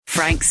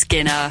Frank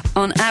Skinner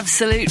on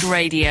Absolute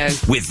Radio.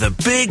 With the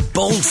big,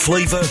 bold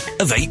flavour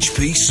of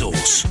HP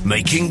sauce,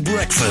 making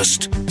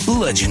breakfast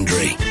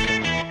legendary.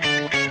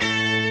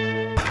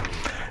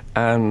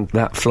 And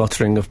that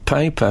fluttering of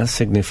paper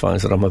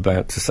signifies that I'm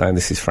about to say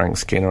this is Frank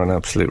Skinner on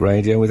Absolute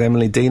Radio with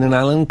Emily Dean and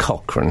Alan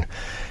Cochrane.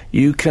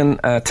 You can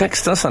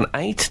text us on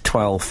 8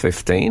 12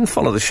 15,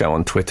 follow the show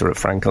on Twitter at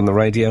Frank on the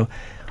Radio,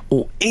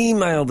 or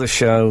email the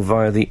show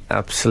via the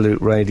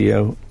Absolute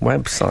Radio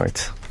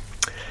website.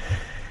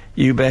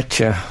 You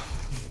betcha.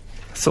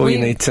 That's all you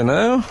need to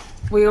know.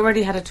 We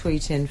already had a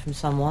tweet in from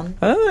someone.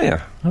 Oh,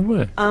 yeah. Have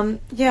we?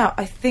 Yeah,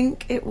 I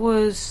think it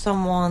was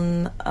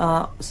someone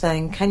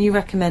saying, can you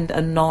recommend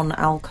a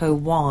non-alco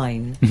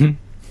wine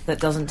that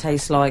doesn't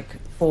taste like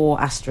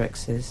 4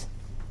 asterisks?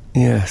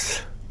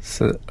 Yes.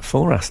 So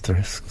 4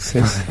 asterisks.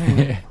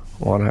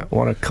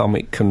 What a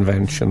comic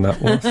convention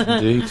that was.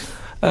 Indeed.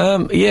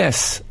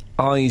 Yes,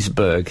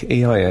 Eisberg,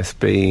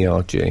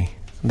 E-I-S-B-E-R-G.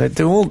 They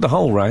do the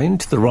whole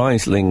range. The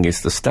Riesling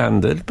is the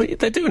standard, but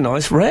they do a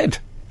nice red.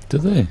 Do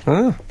they?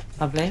 Oh.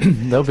 Lovely.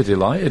 They'll be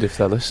delighted if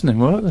they're listening,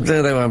 won't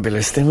they? They won't be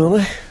listening, will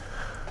they?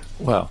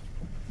 Well,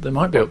 they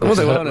might be able to. Well,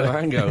 they won't have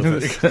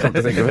hangovers, come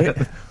to think of it.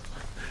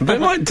 They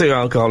might do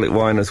alcoholic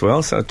wine as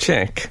well, so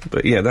check.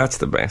 But yeah, that's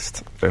the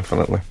best,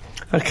 definitely.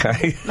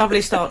 Okay.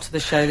 Lovely start to the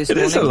show this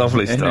morning. It is a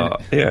lovely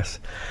start, yes.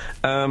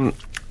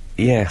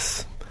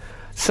 Yes.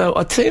 So,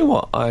 I tell you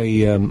what,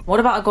 What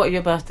about I got you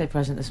a birthday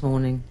present this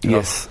morning?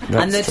 Yes,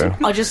 that's true.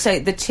 I'll just say,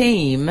 the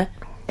team,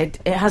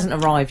 it hasn't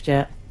arrived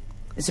yet.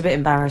 It's a bit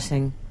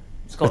embarrassing.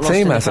 The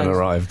team hasn't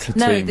arrived.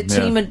 The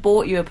team had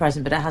bought you a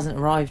present, but it hasn't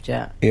arrived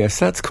yet. Yes,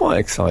 that's quite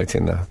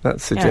exciting, though.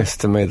 That suggests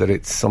to me that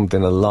it's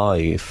something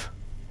alive.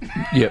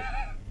 Yep.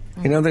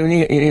 You know, when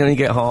you only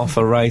get half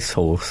a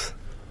racehorse.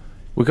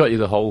 We got you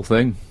the whole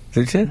thing.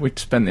 Did you? We'd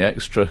spend the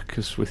extra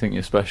because we think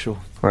you're special.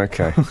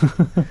 Okay.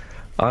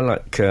 I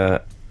like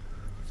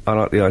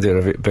the idea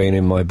of it being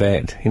in my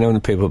bed. You know, when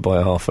people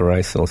buy half a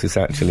racehorse, it's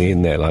actually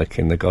in there, like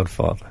in The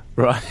Godfather.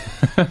 Right.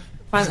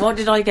 Frank, what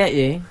did I get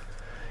you?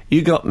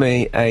 You got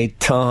me a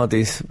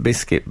TARDIS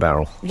biscuit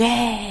barrel.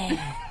 Yeah.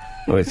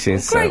 Which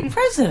is great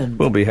present.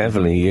 Will be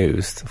heavily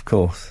used, of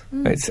course.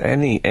 It's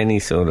any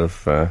sort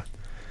of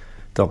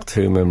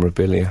Doctor Who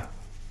memorabilia.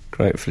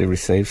 Gratefully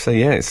received. So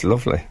yeah, it's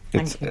lovely.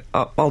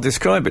 I'll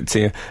describe it to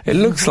you. It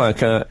looks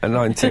like a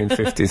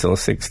 1950s or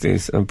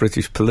 60s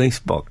British police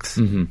box.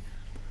 Mm-hmm.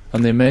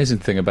 And the amazing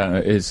thing about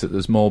it is that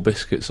there's more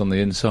biscuits on the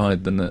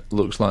inside than it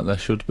looks like there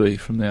should be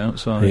from the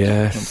outside.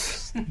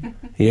 Yes.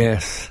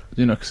 Yes.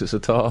 You know, because it's a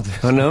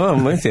TARDIS. I know,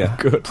 I'm with you.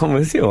 Good. I'm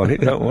with you on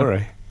it, don't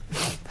worry.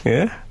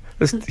 Yeah?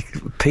 There's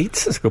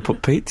pizzas, go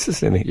put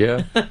pizzas in it.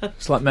 Yeah.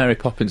 It's like Mary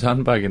Poppins'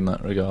 handbag in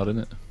that regard,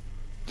 isn't it?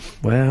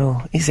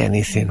 Well, is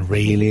anything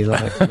really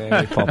like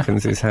Mary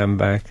Poppins'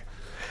 handbag?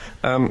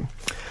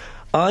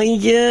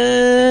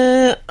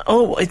 Yes,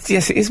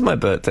 it is my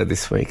birthday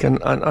this week,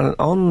 and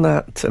on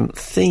that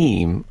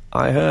theme,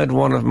 I heard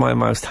one of my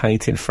most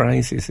hated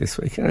phrases this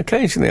week, and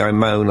occasionally I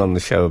moan on the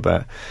show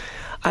about,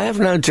 I have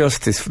no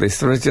justice for this,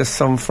 there are just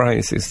some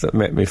phrases that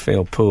make me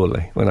feel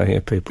poorly when I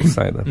hear people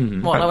say them.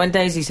 Mm-hmm. What, like when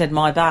Daisy said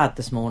my bad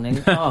this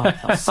morning? Oh,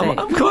 that's sick.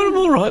 I'm kind of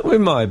alright with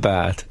my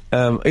bad.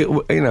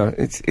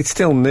 It's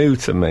still new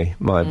to me,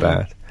 my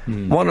bad.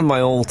 Mm. One of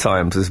my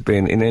all-times has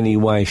been in any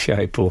way,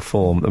 shape or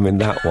form. I mean,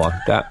 that one,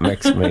 that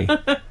makes me...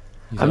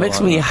 It makes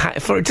me,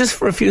 for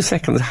a few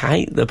seconds,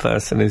 hate the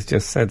person who's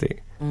just said it.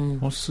 Mm.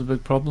 What's the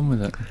big problem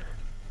with it?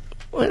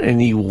 Well, in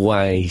any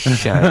way,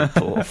 shape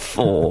or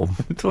form.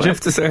 Do I have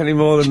to say any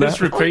more than just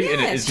that? Repeating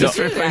it is just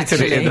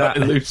repeating it in that.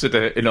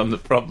 Elucidating on the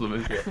problem,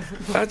 is it?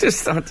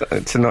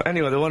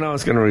 Anyway, the one I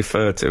was going to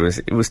refer to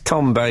was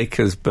Tom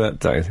Baker's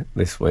birthday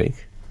this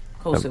week.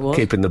 Of course it was.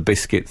 Keeping the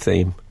biscuit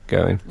theme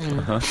going. Mm.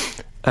 Uh-huh.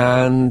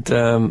 And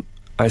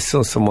I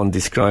saw someone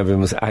describe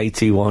him as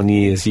 81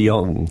 years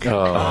young. Oh,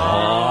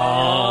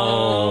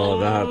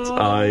 that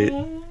I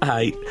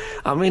hate.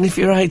 I mean, if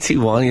you're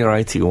 81, you're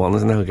 81.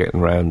 There's no getting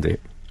around it.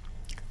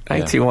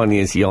 81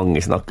 years young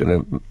is not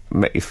going to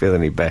make you feel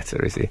any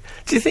better, is he?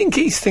 Do you think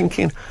he's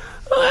thinking,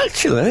 oh,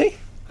 actually,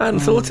 I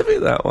hadn't thought of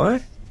it that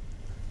way?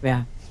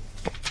 Yeah.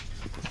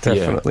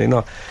 Definitely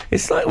not.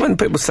 It's like when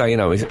people say,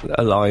 he's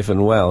alive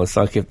and well. It's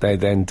like if they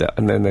then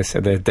and then they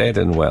say they're dead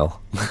and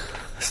well.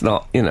 It's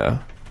not,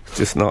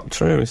 just not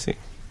true, is it?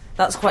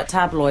 That's quite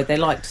tabloid. They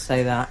like to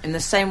say that in the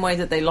same way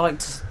that they like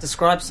to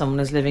describe someone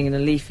as living in a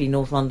leafy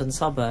North London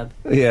suburb.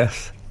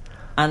 Yes.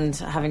 And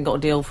having got a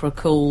deal for a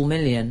cool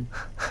million.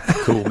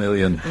 Cool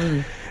million.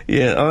 Mm.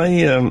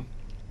 Yeah,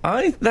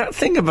 I that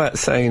thing about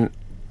saying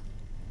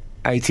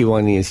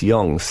 81 years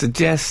young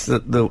suggests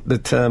that the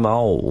term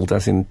old,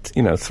 as in,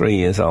 3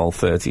 years old,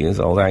 30 years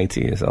old,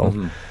 80 years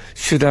old,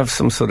 should have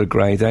some sort of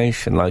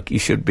gradation. Like, you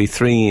should be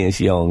 3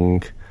 years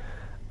young,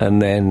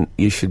 and then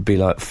you should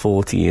be,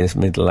 40 years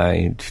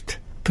middle-aged.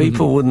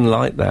 People wouldn't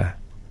like that.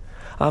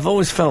 I've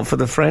always felt for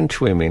the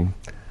French women,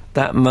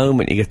 that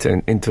moment you get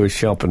into a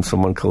shop and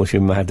someone calls you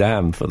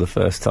Madame for the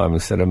first time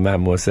instead of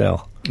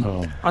Mademoiselle.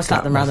 Oh. I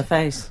slap them round the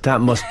face.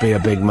 That must be a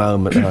big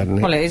moment, isn't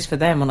it? Well, it is for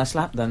them when I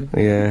slap them.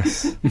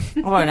 Yes.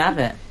 I won't have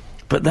it.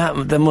 But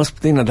there must,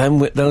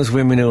 those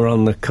women who are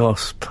on the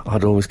cusp,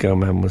 I'd always go,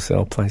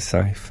 Mademoiselle, play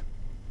safe.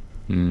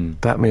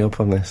 Back me up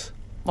on this.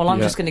 Well,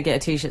 I'm just going to get a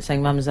T-shirt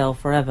saying Mademoiselle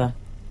forever.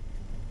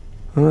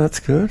 Oh, that's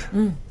good.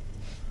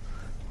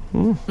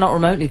 Not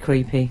remotely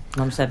creepy.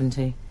 I'm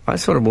 70. I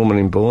saw a woman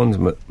in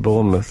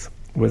Bournemouth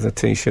with a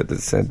T-shirt that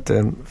said,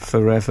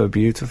 forever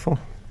beautiful.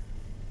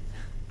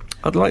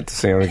 I'd like to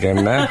see her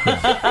again now.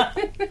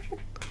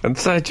 And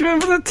say, do you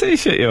remember that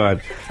T-shirt you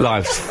had?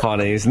 Life's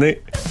funny, isn't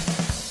it?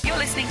 You're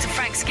listening to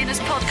Frank Skinner's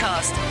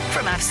podcast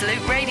from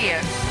Absolute Radio.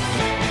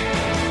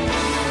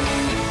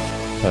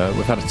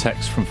 We've had a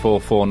text from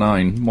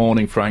 449.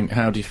 Morning, Frank.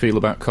 How do you feel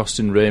about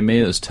costing Ray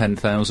Mears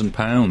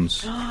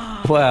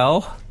 £10,000?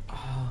 Well...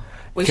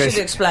 We should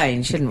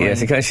explain, shouldn't we?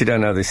 Yes, in case you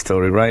don't know this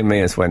story, Ray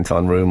Mears went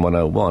on Room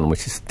 101,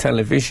 which is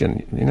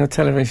television. You know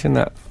television?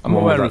 That I'm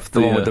aware of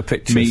the one with the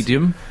pictures.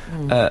 Medium.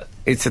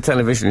 It's a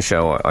television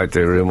show I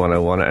do, Room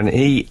 101, and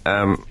he...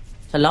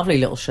 it's a lovely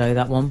little show,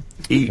 that one.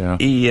 He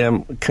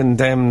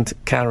condemned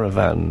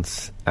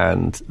caravans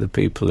and the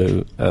people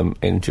who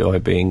enjoy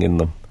being in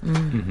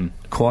them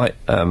quite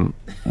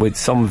with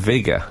some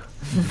vigour.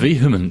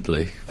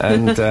 Vehemently.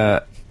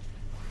 And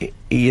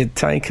he had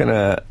taken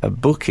a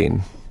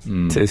booking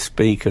to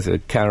speak at a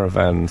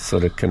caravan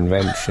sort of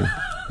convention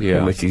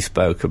in which he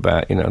spoke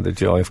about, the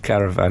joy of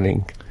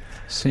caravanning.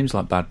 Seems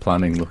like bad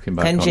planning looking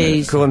back 10 on Gs.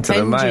 it. According to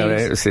the Mail,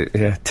 it was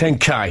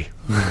 10k.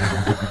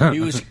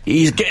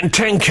 He's getting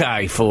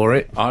 10k for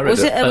it. I read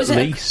at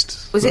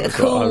least. Was it a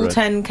cool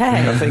 10k?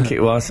 I think it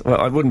was. Well,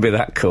 I wouldn't be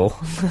that cool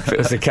if it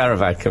was a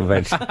caravan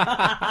convention.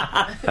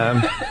 That's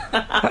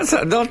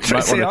not true.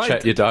 You might want to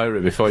check your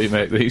diary before you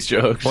make these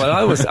jokes.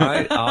 Well,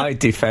 I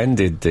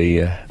defended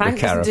the Frank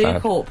caravan. doesn't do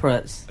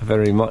corporates.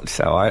 Very much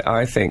so.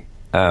 I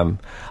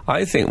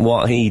think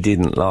what he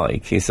didn't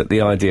like is that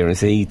the idea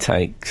is he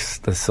takes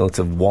the sort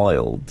of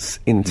wilds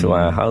into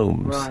our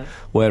homes, right.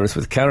 Whereas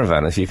with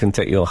caravanners you can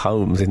take your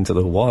homes into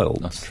the wild.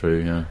 That's true,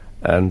 yeah.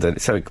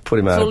 And so it could put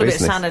him out of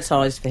business. It's all a bit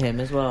sanitised for him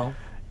as well.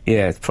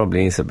 Yeah, it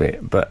probably is a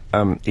bit. But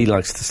he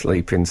likes to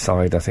sleep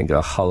inside, I think,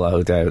 a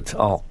hollowed-out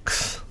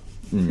ox.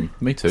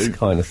 Me too. This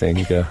kind of thing.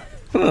 I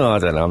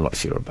don't know, I'm not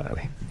sure about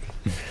it.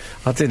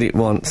 I did it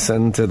once,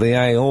 and the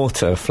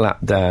aorta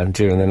flapped down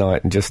during the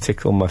night and just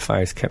tickled my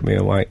face, kept me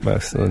awake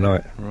most of the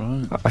night.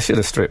 Right. I should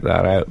have stripped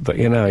that out, but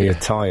you're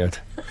tired.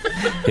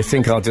 You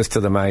think I'll just to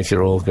the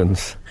major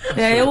organs.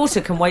 The aorta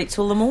can wait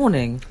till the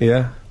morning.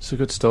 Yeah. It's a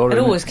good story. It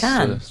always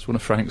can. It's one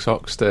of Frank's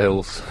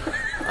oxtails.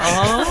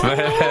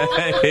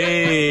 Oh.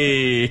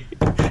 Hey,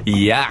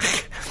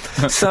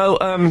 yuck. So,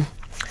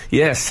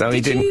 yes, so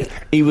he didn't.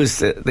 He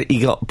was. He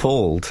got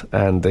pulled,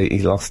 and he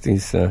lost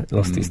his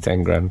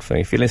 10 grand fee.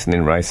 If you're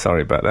listening, Ray,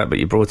 sorry about that, but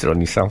you brought it on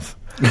yourself.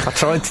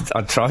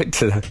 I tried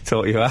to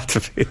talk you out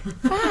of it.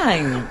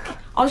 Frank,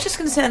 I was just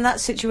going to say, in that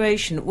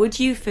situation, would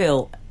you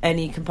feel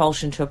any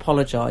compulsion to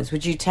apologise?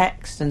 Would you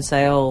text and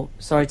say, "Oh,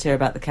 sorry to hear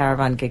about the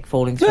caravan gig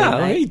falling through"?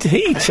 No,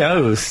 he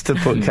chose to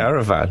put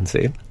caravans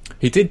in.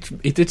 He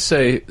did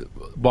say,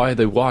 why are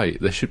they white?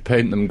 They should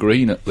paint them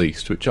green at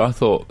least, which I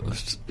thought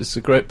it's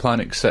a great plan,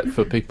 except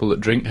for people that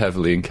drink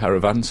heavily in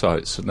caravan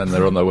sites and then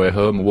they're on their way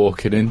home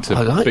walking into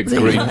big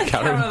green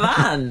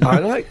caravan. I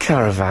like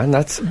caravan.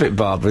 That's a bit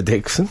Barbara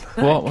Dixon.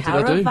 What did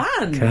I do?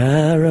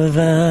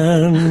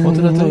 Caravan. What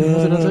did I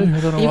do? I don't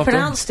know. You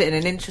pronounced it in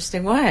an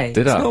interesting way.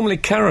 Did It's I? normally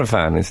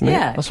caravan, isn't it?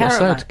 Yeah, That's what I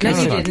caravan. said, No, you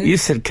caravan. didn't. You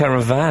said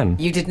caravan.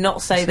 You did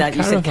not say that.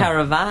 You said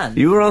caravan.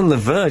 You were on the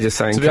verge of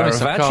saying To be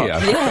honest, I Caravaggio.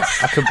 can't.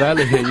 Yes. I can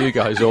barely hear you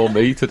guys or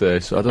me today,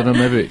 so I don't know,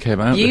 maybe it came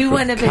out You different.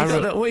 went a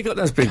bit... We got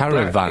those big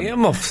Caravan. black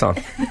earmuffs on.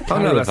 Oh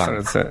no, Caravan.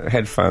 that's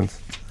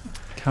headphones.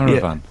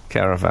 Caravan. Yeah,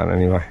 caravan,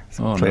 anyway.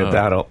 Oh, Cleared no.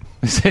 that up.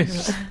 Is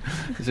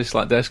this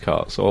like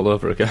Descartes all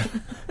over again?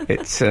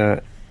 It's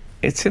in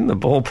the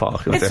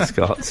ballpark of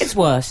Descartes. It's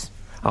worse.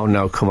 Oh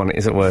no, come on, it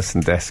isn't worse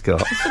than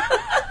Descartes.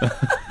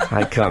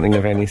 I can't think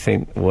of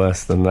anything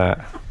worse than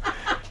that.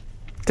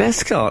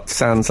 Descartes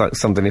sounds like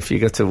something if you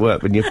go to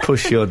work and you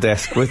push your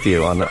desk with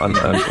you on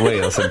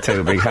wheels and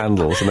two big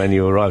handles, and then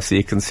you arrive so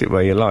you can sit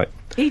where you like.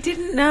 He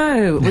didn't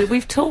know.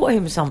 We've taught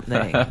him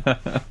something.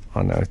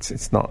 I know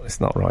it's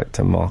not right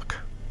to mock.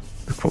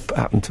 Look what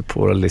happened to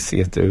poor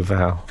Alicia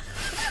Duval.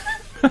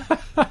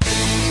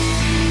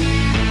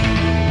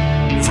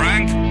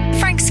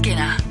 Frank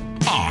Skinner.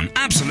 on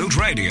Absolute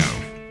Radio.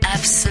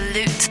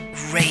 Absolute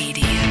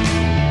Radio.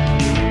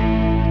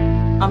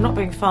 I'm not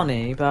being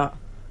funny, but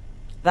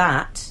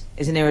that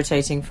is an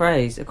irritating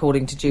phrase,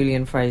 according to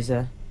Julian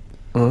Fraser.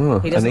 Oh,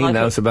 He and doesn't he like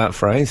knows it. about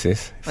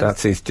phrases. If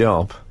that's his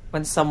job.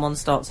 When someone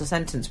starts a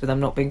sentence with "I'm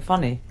not being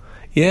funny."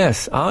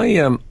 Yes, I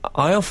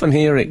often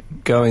hear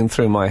it going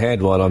through my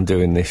head while I'm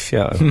doing this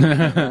show,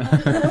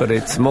 but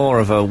it's more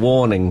of a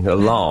warning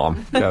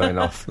alarm going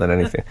off than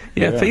anything.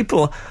 Yeah,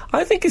 people.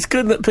 I think it's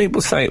good that people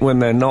say it when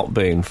they're not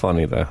being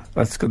funny, though.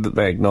 That's good that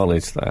they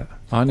acknowledge that.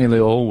 I nearly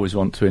always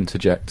want to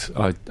interject.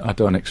 I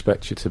don't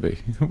expect you to be.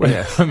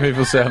 When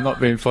people say I'm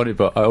not being funny,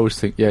 but I always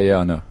think, yeah,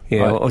 I know.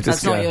 Yeah, or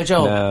just That's not your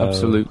job. No,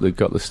 Absolutely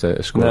got the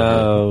status quo.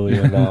 No,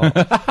 you're not.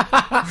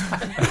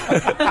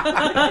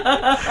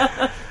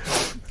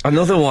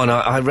 Another one,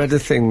 I read a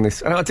thing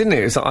and I didn't.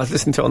 I was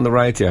listening to it on the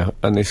radio,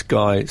 and this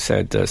guy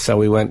said, so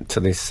we went to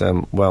this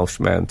Welsh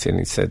mountain.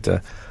 He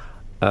said,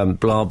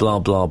 blah, blah,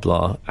 blah,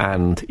 blah,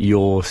 and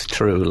yours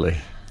truly.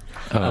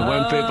 And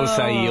when people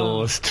say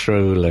yours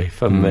truly,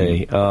 for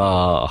me,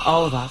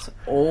 Oh, that's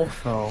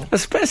awful.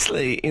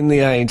 Especially in the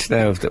age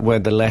now where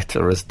the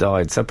letter has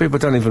died, so people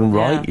don't even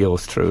write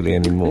yours truly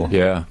anymore.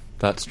 Yeah,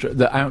 that's true.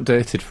 The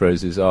outdated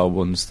phrases are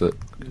ones that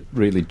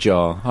really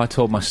jar. I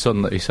told my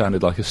son that he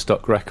sounded like a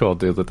stock record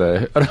the other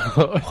day.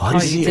 What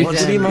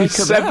did he make He's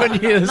of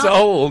 7 years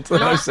old.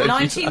 And I said,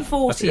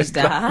 1940s,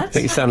 Dad.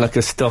 You sound like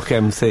a stock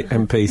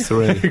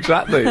MP3.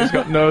 exactly. He's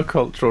got no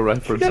cultural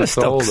reference You got a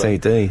at all. stock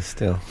CD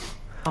still.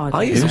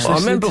 I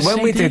remember Who's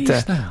when we did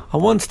CDs that. now? I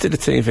once did a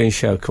TV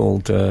show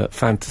called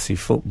Fantasy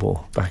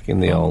Football back in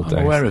the old days.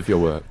 I'm aware of your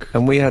work.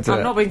 And we had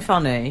I'm not being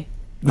funny,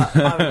 but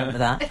I remember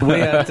that.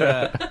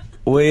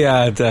 we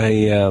had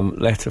a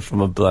letter from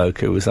a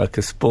bloke who was like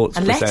a sports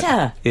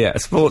letter? Yeah, a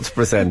sports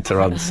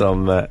presenter on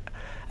some,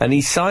 and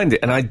he signed it.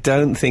 And I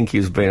don't think he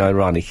was being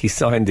ironic. He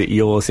signed it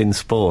 "Yours in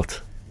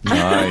Sport."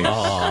 Nice.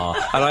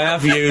 And I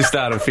have used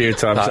that a few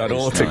times on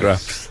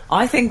autographs. Nice.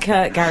 I think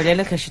Gary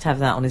Lineker should have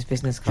that on his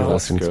business card.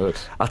 That's good.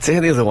 I'll tell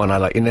you the other one I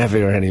like. You never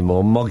hear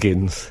anymore.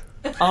 Moggins.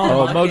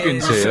 Oh,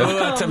 Muggins here. Who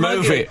had to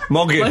move it?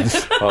 Moggins.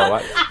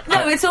 No,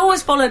 it's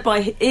always followed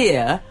by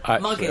ear.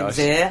 Actually, Muggins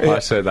I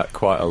ear. say that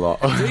quite a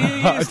lot. Do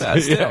you use that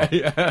still?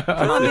 Yeah.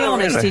 I'll be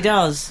honest, he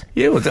does.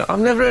 I've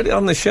never heard it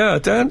on the show.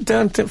 Don't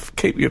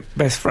keep your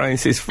best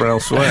phrases for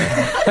elsewhere.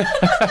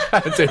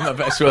 Doing my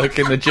best work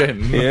in the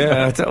gym.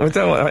 Yeah,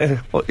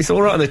 it's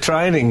all right on the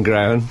training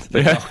ground,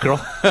 the cockerel.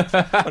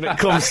 When it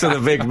comes to the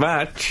big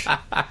match,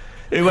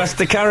 who has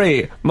to carry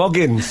it?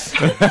 Moggins.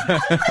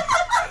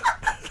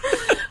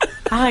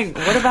 Hank,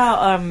 what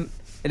about,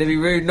 it'd be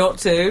rude not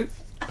to.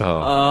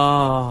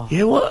 Oh.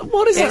 Yeah,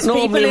 what is It's that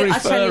normally people I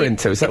tell you, referring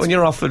to? Is that when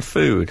you're offered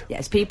food? Yeah,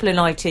 it's people in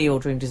IT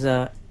ordering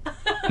dessert.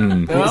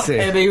 Is it?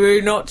 It'd be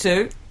rude not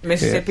to.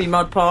 Mississippi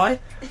mud pie.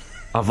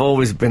 I've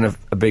always been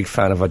a big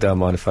fan of I don't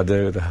mind if I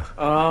do, though.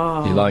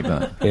 Oh. You like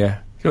that? Yeah.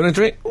 You want a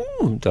drink?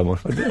 Ooh, don't mind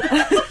if I do.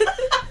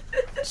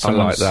 I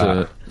like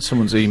that.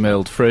 Someone's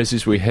emailed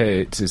 "Phrases We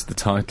Hate" is the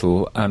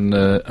title, and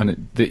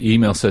the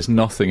email says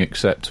nothing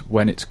except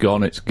 "When it's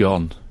gone, it's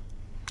gone."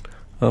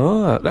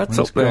 Oh, that's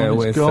When up there it's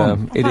with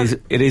gone.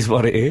 it is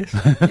what it is.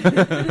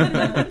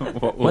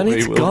 When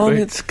it's gone,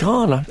 it's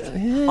gone.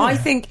 I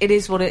think it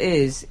is what it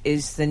is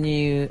the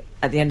new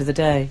at the end of the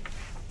day,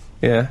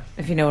 Yeah.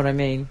 if you know what I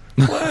mean.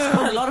 There's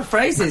quite a lot of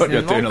phrases You're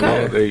in doing one a lot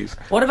go. of these.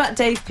 What about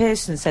Dave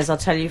Pearson says, "I'll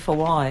tell you for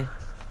why"?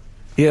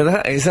 Yeah,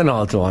 that is an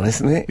odd one,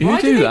 isn't it? You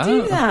Why do do that? they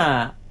do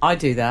that? I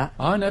do that.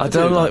 I never I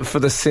don't do like that. for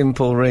the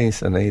simple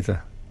reason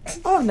either.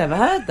 Oh, I've never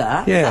heard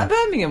that. Yeah. Is that a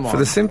Birmingham one? For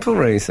the simple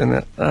reason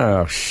that...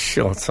 Oh,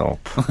 shut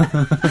up.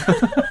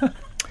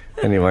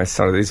 Anyway,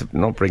 sorry, these are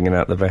not bringing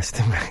out the best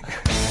in me.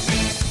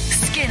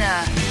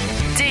 Skinner,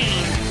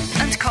 Dean,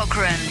 and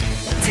Cochrane.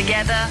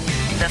 Together,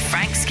 The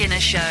Frank Skinner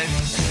Show.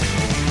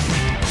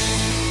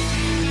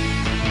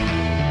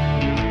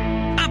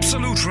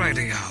 Absolute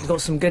Radio. You've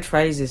got some good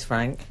phrases,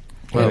 Frank.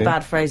 Well, Well,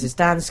 bad phrases.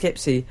 Dan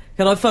Skipsey,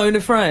 can I phone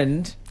a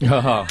friend?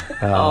 Oh,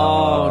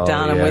 Oh,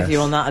 Dan, I'm with yes. you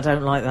on that. I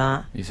don't like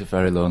that. he's a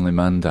very lonely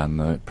man, Dan,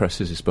 though. It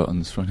presses his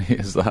buttons when he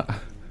hears that.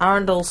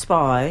 Arundel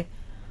Spy,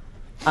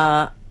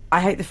 I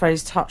hate the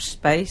phrase touch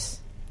space.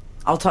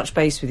 I'll touch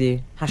base with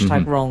you.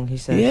 Hashtag wrong, he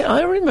says. Yeah,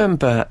 I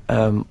remember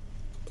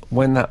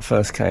when that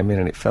first came in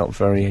and it felt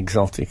very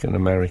exotic and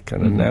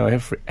American, and now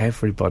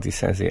everybody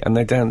says it. And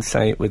they don't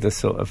say it with a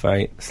sort of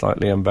a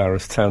slightly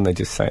embarrassed tone, they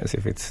just say it as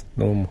if it's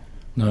normal.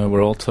 No,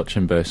 we're all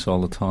touching base all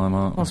the time,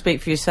 aren't we? Well,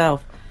 speak for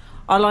yourself.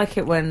 I like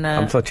it when...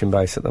 I'm touching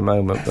base at the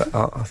moment, but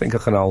I think I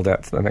can hold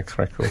out to the next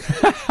record.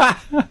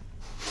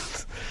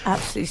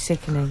 absolutely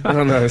sickening. I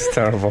don't know, it's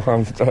terrible.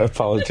 I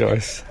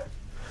apologise.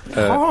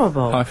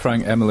 Horrible. Hi,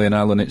 Frank, Emily and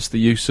Alan. It's the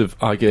use of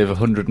 "I gave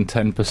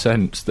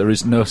 110%. There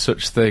is no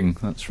such thing."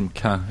 That's from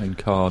Ca in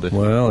Cardiff.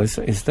 Well, is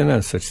there no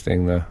such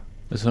thing, though?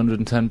 There's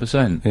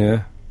 110%?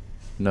 Yeah?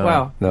 No.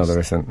 Well, No, there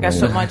isn't.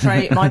 guess what my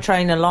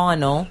trainer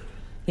Lionel,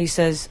 he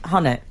says,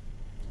 "Hun it,"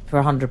 for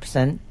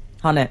 100%.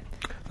 Hun it.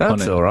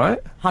 That's Honey. all right.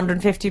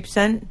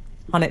 150%.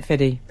 Hun it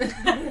fiddy.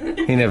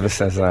 He never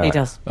says that. He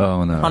does.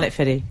 Oh, no. Hun it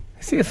fiddy.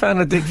 Is he a fan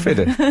of Dick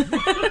Fidder?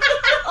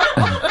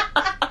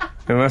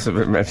 He must have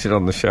been mentioned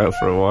on the show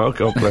for a while,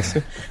 God bless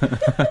him.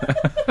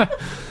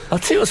 I'll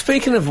tell you what,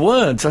 speaking of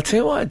words, I'll tell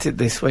you what I did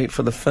this week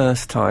for the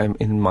first time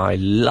in my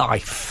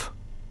life.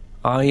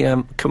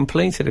 I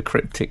completed a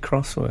cryptic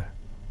crossword.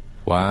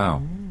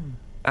 Wow.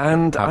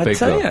 And How I'll big,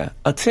 tell though?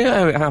 you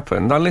how it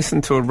happened. I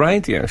listened to a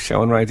radio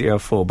show on Radio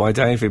 4 by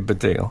David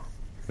Baddiel.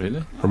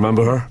 Really?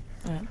 Remember her?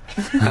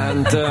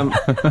 And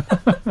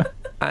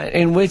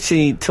in which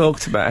he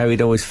talked about how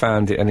he'd always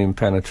found it an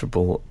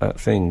impenetrable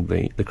thing,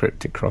 the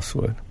cryptic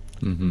crossword.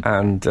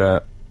 And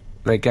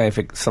they gave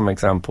some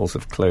examples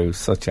of clues,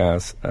 such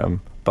as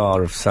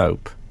bar of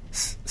soap,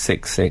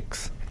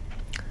 6-6.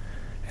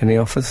 Any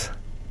offers?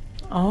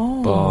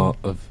 Oh. Bar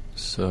of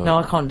soap. No,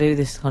 I can't do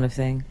this kind of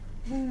thing.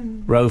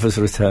 Rover's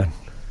return.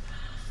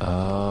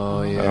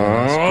 Oh,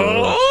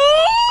 yeah.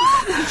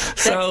 That's good.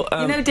 So,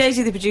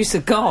 Daisy, the producer,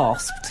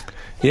 gasped.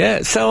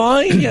 yeah, so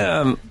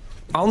I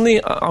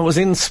was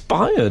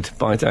inspired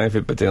by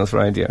David Baddiel's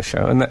radio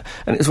show, and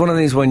it was one of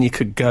these when you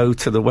could go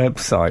to the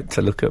website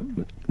to look at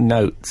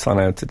notes on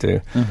how to do.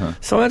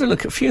 So I had a look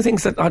at a few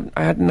things that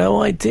I had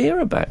no idea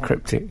about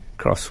cryptic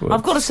crosswords.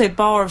 I've got to say,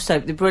 Bar of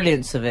Soap, the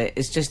brilliance of it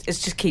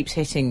just keeps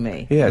hitting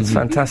me. Yeah, it's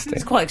fantastic.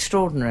 It's quite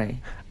extraordinary.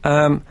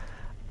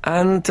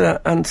 And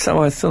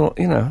so I thought,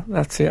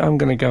 that's it. I'm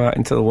going to go out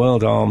into the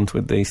world armed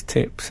with these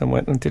tips, and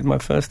went and did my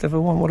first ever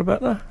one. What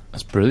about that?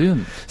 That's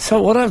brilliant. So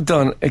what I've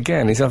done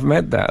again is I've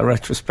made that a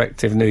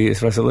retrospective New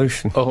Year's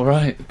resolution. Oh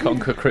right,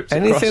 conquer cryptic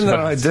Anything crosswords. that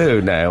I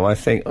do now, I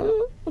think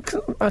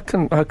I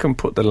can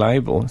put the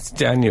label. It's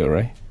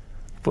January.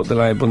 Put the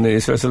label New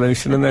Year's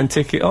resolution and then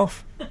tick it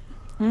off.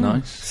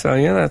 Nice. So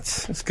yeah,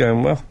 it's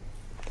going well.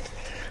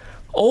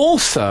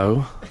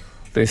 Also,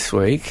 this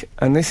week,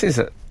 and this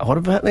is what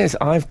about this?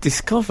 I've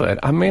discovered.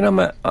 I mean,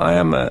 I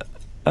am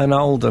an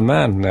older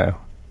man now.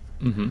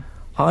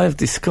 I've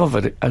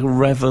discovered a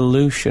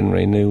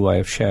revolutionary new way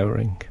of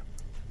showering.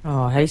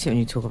 Oh, I hate it when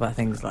you talk about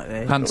things like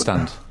this.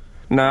 Handstand.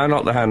 No,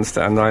 not the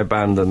handstand. I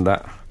abandoned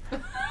that.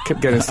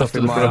 Kept getting stuff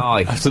in my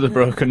eye. After the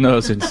broken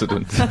nose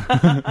incident.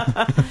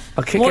 I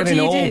kept What getting do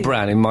you all do?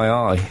 bran in my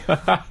eye.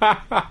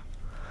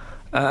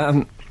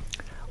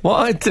 What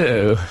I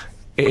do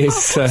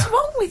is... What's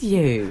wrong with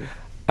you?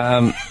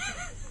 I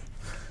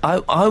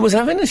was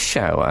having a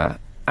shower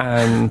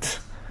and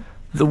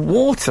the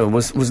water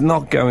was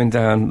not going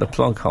down the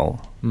plug hole.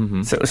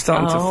 So it was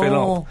starting to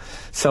fill up.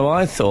 So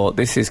I thought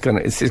this is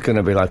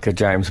gonna be like a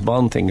James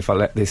Bond thing. If I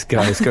let this go,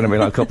 it's gonna be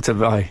like up to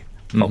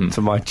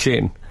my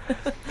chin.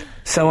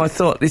 So I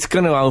thought it's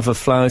going to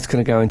overflow. It's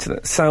going to go into the.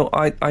 So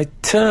I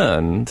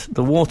turned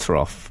the water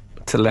off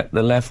to let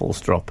the levels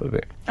drop a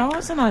bit. Oh,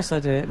 that's a nice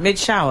idea.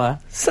 Mid-shower.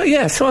 So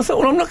I thought,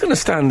 well, I'm not going to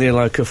stand here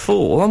like a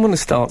fool. I'm going to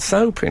start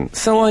soaping.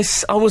 So I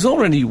was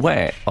already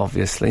wet,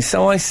 obviously.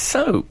 So I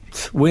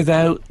soaped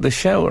without the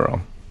shower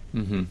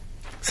on.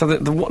 So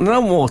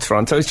no water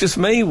on. So it's just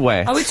me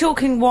wet. Are we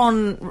talking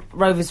one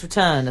Rover's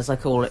Return, as I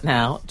call it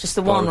now? Just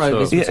the one Bar of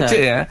Rover's soap.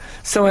 Return? Yeah.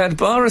 So I had a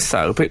bar of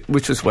soap,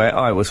 which was wet.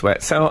 I was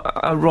wet. So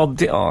I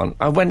rubbed it on.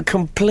 I went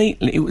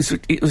completely. It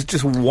was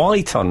just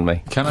white on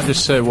me. Can I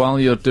just say, while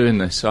you're doing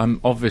this,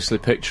 I'm obviously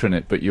picturing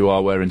it, but you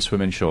are wearing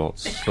swimming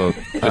shorts. So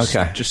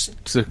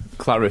just to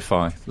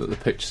clarify that the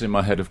pictures in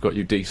my head have got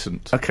you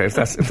decent. Okay, if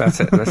that's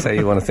it, that's how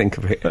you want to think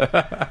of it.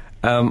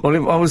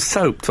 Well, I was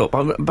soaped up,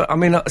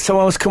 so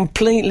I was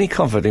completely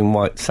covered in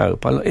white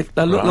soap. I looked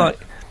like,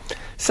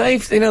 say,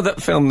 if, that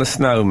film The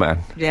Snowman.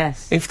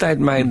 Yes. If they'd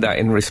made that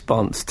in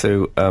response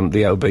to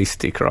the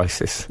obesity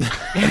crisis,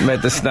 and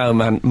made the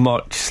snowman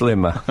much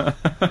slimmer,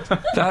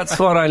 that's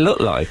what I look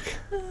like.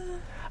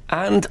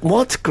 And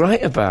what's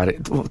great about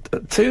it?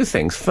 Two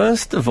things.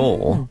 First of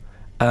all,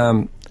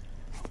 well,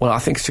 I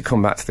think I should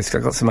come back to this, 'cause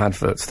I've got some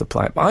adverts to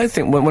play. But I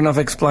think when I've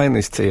explained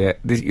this to you,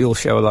 you'll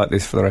show like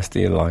this for the rest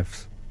of your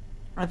lives.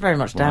 I very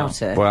much doubt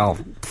it. Well,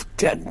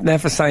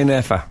 never say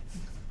never.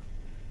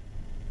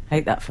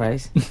 Hate that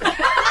phrase.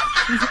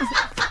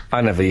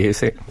 I never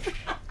use it.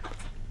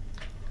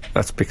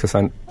 That's because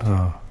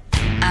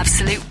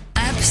Absolute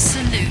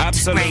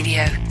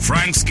Radio.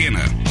 Frank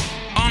Skinner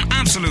on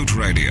Absolute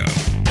Radio.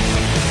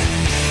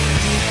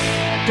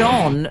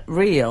 John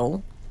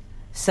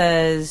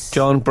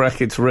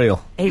Brackett's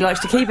real. He likes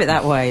to keep it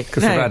that way.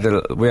 Because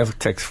we have a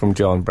text from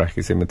John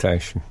Brackett's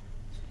imitation.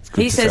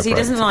 He says he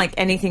doesn't like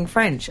anything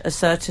French, a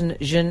certain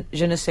je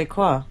ne sais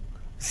quoi.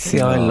 See,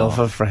 I love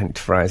a French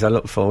phrase. I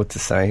look forward to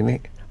saying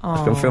it.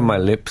 I can feel my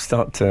lips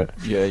start to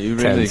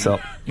tense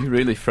up. You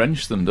really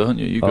French them, don't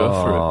you? You go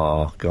for it.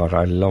 Oh, God,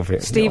 I love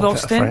it. Steve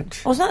Austin.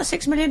 Wasn't that a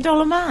 $6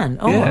 million man?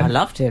 Oh, Yeah. I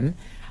loved him.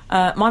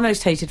 My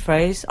most hated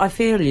phrase, I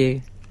feel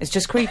you. It's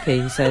just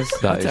creepy, he says.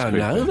 That I is don't creepy.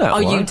 know that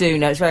Oh, one. you do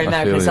know. It's very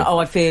American. It's feel like,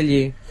 you. I feel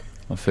you.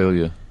 I feel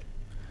you.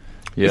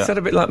 Yeah. Is that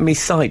a bit like me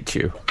sight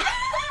you?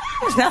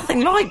 There's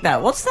nothing like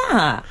that. What's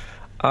that?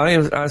 I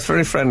was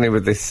very friendly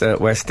with this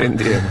West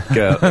Indian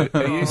girl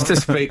who used to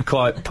speak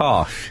quite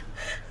posh.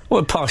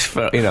 Well, posh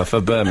for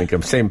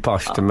Birmingham, seemed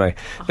posh to me.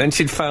 Then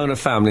she'd phone her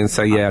family and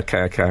say, yeah,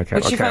 okay.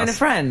 Would she phone a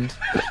friend?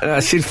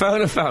 She'd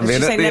phone her family.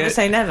 Would she say never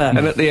say never?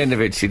 And at the end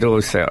of it, she'd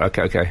always say,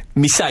 okay,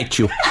 me sight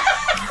you.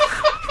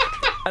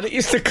 And it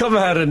used to come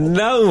out of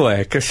nowhere,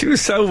 because she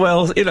was so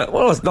well,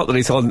 it's not that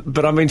it's on,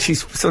 but I mean,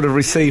 she's sort of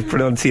received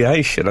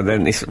pronunciation, and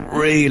then this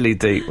really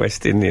deep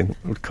West Indian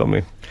would come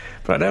in.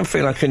 But I don't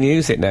feel I can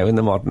use it now in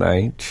the modern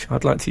age.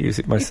 I'd like to use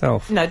it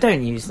myself. No,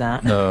 don't use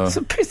that. No. It's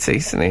a pity,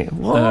 isn't it?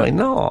 Why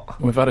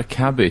not? We've had a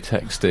cabbie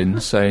text in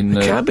saying...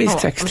 Cabbie's I'm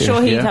texting.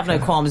 sure he'd Yeah. have no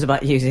qualms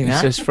about using He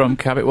that. says from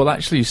cabbie... Well,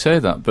 actually, you say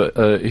that,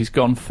 but he's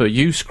gone for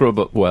you scrub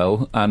up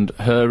well and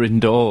her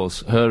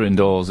indoors. Her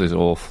indoors is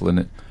awful, isn't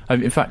it?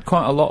 In fact,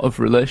 quite a lot of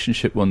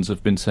relationship ones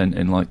have been sent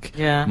in, like,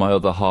 Yeah. my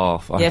other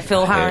half. Phil hate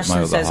my Harrison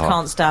other says, half.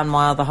 can't stand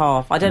my other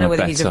half. I don't know My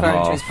whether he's better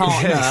referring to half. his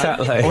partner Yeah,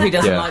 exactly. or he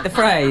doesn't Yeah. like the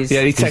phrase.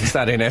 Yeah, he texts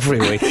that in every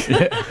week.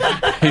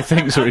 He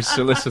thinks we're his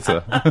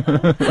solicitor.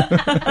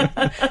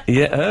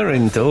 Yeah, her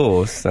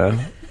indoors, so...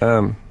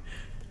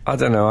 I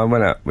don't know, I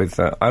went out with...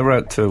 I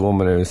wrote to a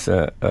woman who's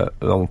a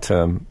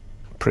long-term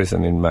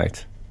prison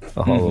inmate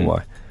a whole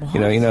way. You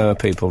know how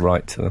people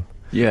write to them.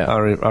 Yeah.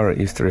 I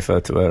used to refer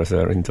to her as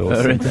her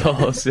indoors. Her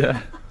indoors,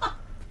 yeah.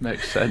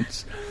 Makes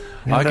sense.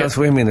 Yeah, I those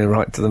women who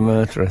write to the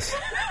murderers.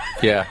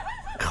 Yeah.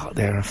 God,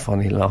 they're a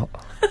funny lot.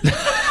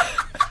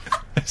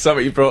 Is that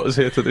what you brought us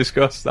here to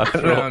discuss? That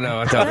No, I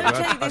don't. Don't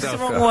take this the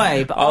wrong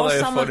way, but Are are they a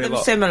some of funny them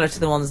lot? similar to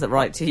the ones that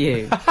write to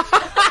you?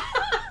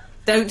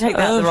 Don't take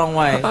that the wrong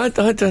way. I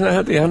don't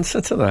know the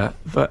answer to that,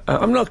 but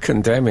I'm not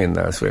condemning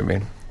those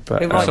women.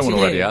 But Who write to Someone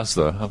already you? has,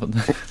 though, haven't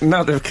they?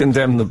 now they've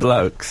condemned the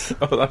blokes.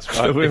 Oh, that's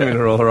right. The women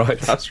are all right.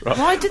 That's right.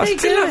 Why do I they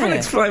still do haven't it?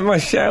 explained my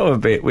shower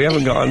bit. We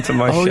haven't got onto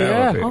my Oh, shower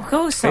yeah. bit. Of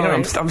course, You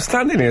know, sorry. I'm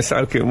standing here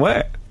soaking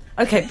wet,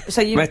 Okay,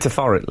 so you...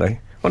 metaphorically.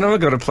 Well, now I've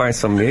got to play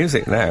some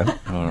music now.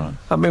 All right.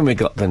 I mean, we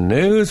got the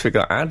news, we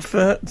got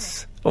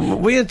adverts.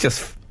 We're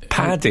just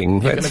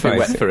padding, You're let's going to be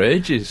wet face it. for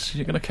ages.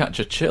 You're going to catch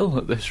a chill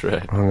at this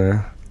rate. I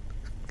know.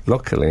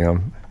 Luckily,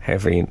 I'm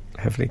heavily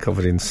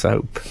covered in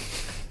soap.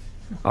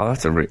 I had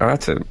to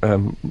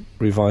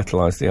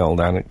revitalise the old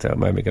anecdote.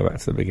 Maybe go back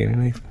to the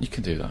beginning. Even. You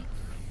can do that.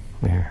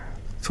 Yeah,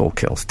 it all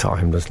kills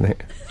time, doesn't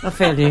it? I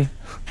feel you.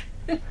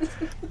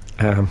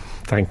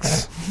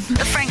 Thanks.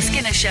 The Frank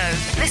Skinner Show.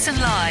 Listen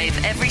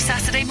live every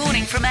Saturday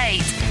morning from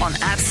 8 on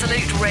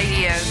Absolute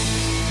Radio.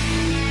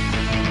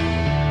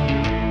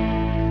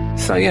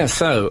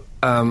 So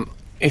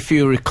if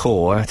you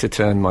recall, I had to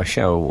turn my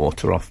shower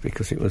water off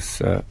because it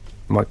was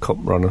my cup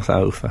runneth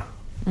over.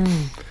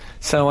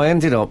 So I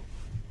ended up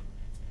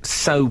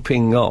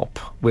soaping up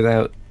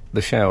without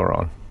the shower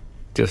on.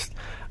 Just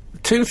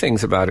two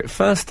things about it.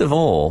 First of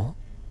all,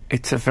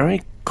 it's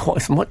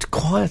it's much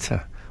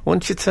quieter.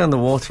 Once you turn the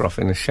water off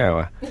in the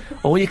shower,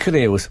 all you could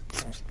hear was...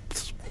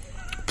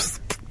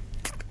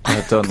 I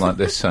don't like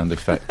this sound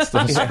effect.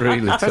 That's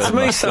really That's turned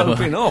my me stomach.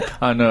 soaping up.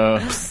 I know.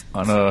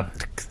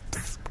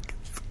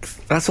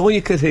 That's all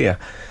you could hear.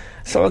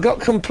 So I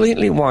got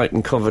completely white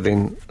and covered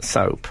in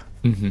soap.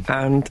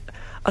 And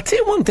I'll tell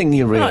you one thing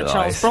you Like realise.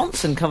 Charles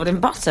Bronson covered in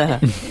butter.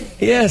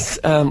 Yes,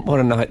 what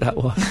a night that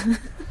was.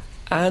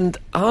 And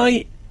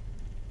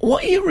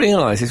what you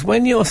realise is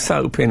when you're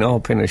soaping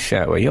up in a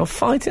shower, you're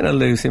fighting a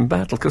losing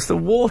battle because the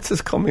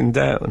water's coming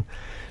down.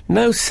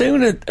 No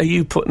sooner are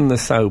you putting the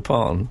soap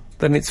on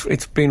than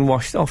it's been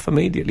washed off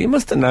immediately. You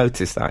must have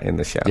noticed that in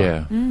the shower.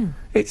 Yeah.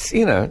 It's,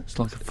 you know, It's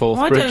like a fourth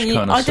I bridge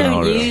kind of I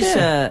don't scenario. use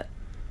a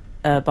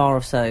bar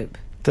of soap.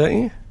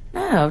 don't you?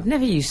 No, I've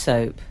never used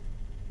soap.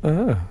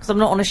 Oh. Because I'm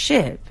not on a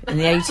ship in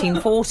the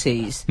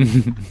 1840s.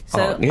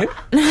 Aren't you?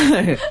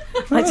 No,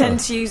 I tend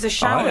to use a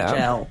shower I am.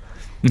 gel.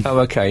 Oh,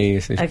 okay, you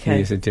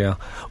use a gel.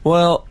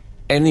 Well,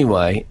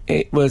 anyway,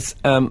 it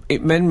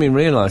made me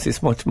realise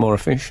it's much more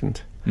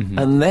efficient.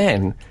 And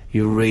then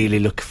you really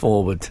look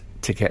forward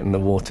to getting the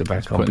water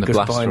back on putting the because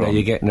by blaster now on.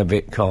 you're getting a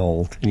bit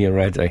cold and you're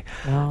ready.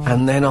 Oh.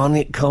 And then on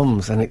it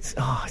comes and it's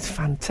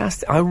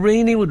fantastic. I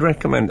really would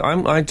recommend.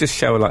 I just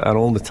shower like that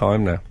all the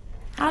time now.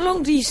 How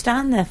long do you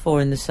stand there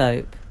for in the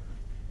soap?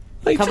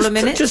 Like, Couple of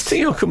minutes? Just till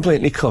you're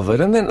completely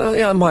covered, and then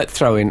I might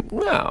throw in,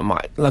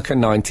 like a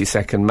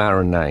 90-second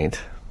marinade,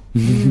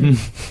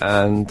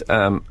 and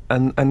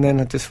then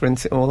I just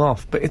rinse it all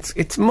off. But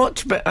it's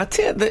much better. I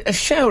tell you, a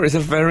shower is a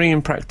very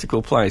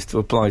impractical place to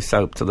apply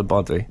soap to the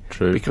body.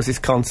 True. Because it's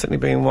constantly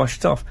being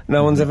washed off.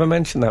 No one's ever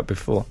mentioned that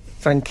before.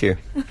 Thank you.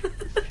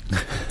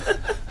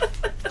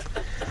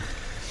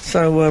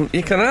 So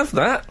you can have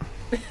that.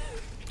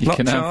 You Not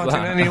can have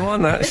charging that.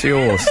 anyone, that's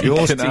yours.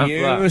 Yours can to have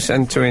use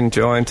and to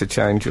enjoy and to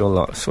change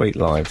your sweet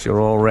lives.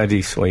 You're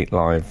already sweet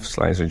lives,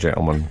 ladies and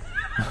gentlemen.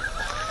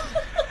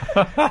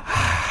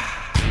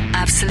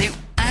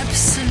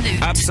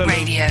 Absolute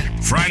Radio.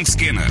 Frank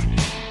Skinner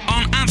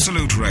on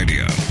Absolute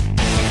Radio.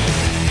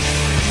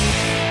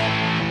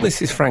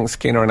 This is Frank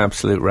Skinner on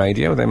Absolute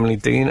Radio with Emily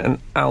Dean and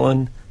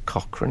Alan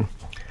Cochrane.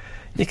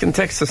 You can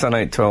text us on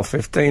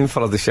 81215,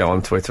 follow the show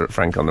on Twitter at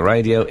Frank on the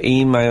Radio,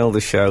 email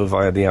the show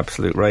via the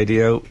Absolute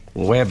Radio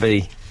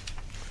Webby.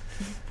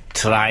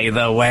 Try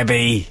the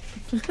Webby.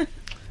 There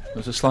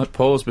was a slight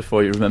pause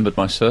before you remembered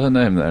my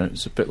surname there. It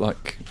was a bit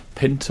like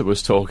Pinter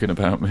was talking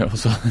about me or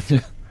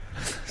something.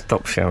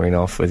 Stop showing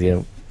off with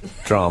your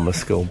drama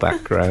school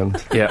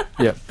background. Yeah,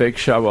 big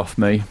show off,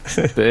 me.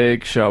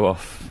 Big show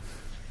off.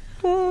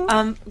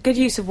 Good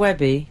use of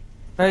Webby.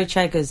 Very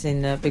Cheggers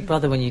in Big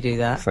Brother when you do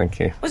that. Thank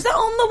you. Was that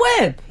on the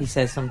web? He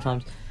says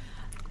sometimes.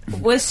 They're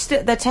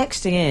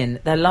texting in.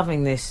 They're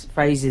loving this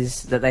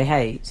phrases that they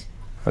hate.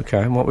 Okay,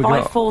 and what we got?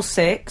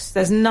 546.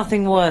 There's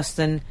nothing worse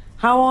than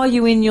 "How are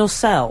you in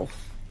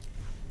yourself?"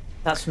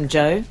 That's from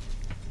Joe.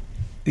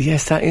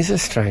 Yes, that is a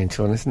strange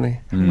one, isn't he?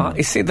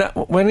 You see, that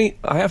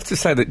I have to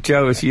say that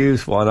Joe has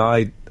used one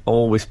I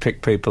always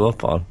pick people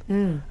up on,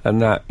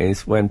 and that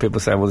is when people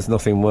say, well, there's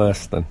nothing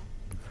worse than...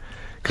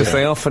 Because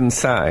they often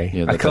say,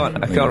 Yeah, I can't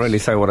really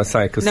say what I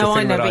say because No, the I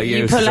thing know, that I but you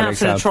use pull as an out an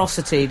example,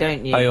 atrocity,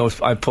 don't you?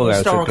 I pull out a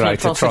Historical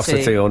great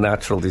atrocity or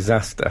natural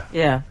disaster.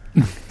 Yeah.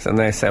 And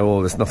they say,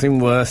 well, there's nothing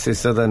worse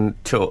is than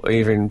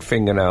even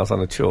fingernails on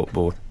a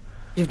chalkboard.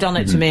 You've done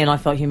it to me and I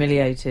felt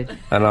humiliated.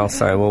 And I'll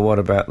say, well, what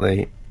about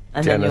the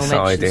And then you'll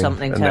genocide? mention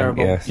something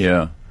terrible. Yes.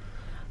 Yeah.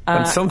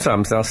 And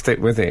sometimes they'll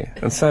stick with it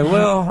and say,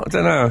 well, I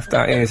don't know if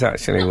that is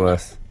actually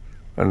worse.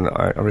 And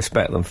I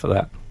respect them for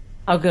that.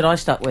 Oh, good, I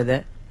stuck with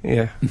it.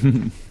 Yeah.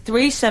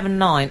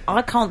 379,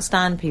 I can't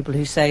stand people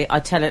who say, I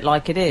tell it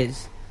like it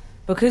is.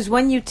 Because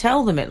when you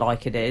tell them it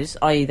like it is,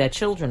 i.e. their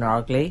children are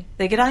ugly,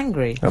 they get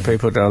angry. And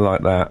people don't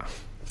like that.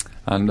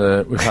 And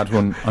we've had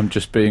one, I'm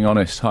just being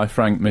honest. Hi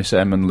Frank, Miss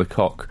M and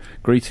Lecoq.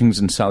 Greetings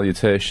and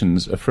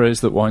salutations. A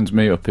phrase that winds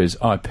me up is,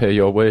 I pay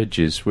your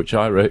wages, which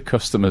irate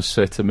customers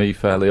say to me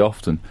fairly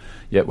often.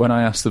 Yet when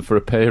I ask them for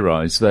a pay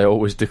rise, they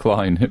always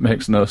decline. It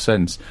makes no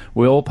sense.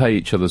 We all pay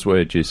each other's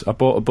wages. I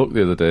bought a book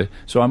the other day,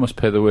 so I must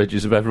pay the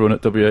wages of everyone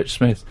at WH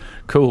Smith.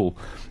 Cool.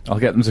 I'll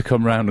get them to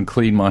come round and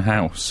clean my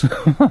house.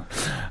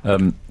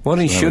 What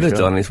he should have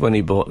done is when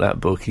he bought that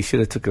book, he should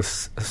have took a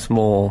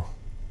small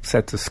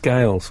set of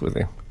scales with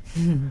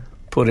him.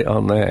 Put it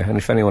on there, and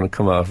if anyone had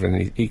come over,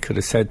 and he could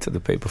have said to the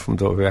people from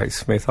WH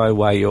Smith, I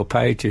weigh your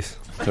pages.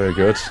 Very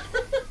good.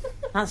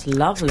 That's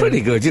lovely. Pretty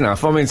good, you know.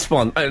 I mean,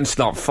 it's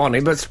not funny,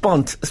 but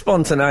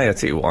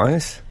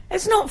spontaneity-wise,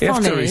 It's not funny. you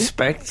have to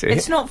respect it.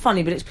 It's not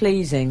funny, but it's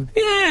pleasing.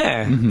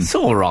 Yeah, it's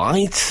all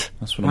right.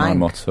 That's one of my Frank.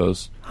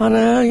 mottos. I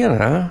know, you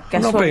know. Guess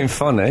I'm not what? being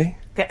funny.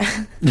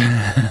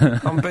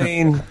 I'm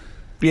being,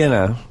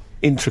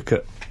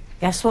 intricate.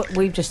 Guess what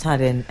we've just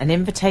had in? An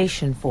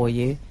invitation for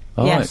you.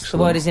 Oh, yes, excellent. the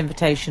word is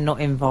invitation, not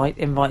invite.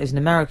 Invite is an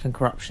American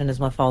corruption, as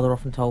my father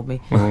often told me.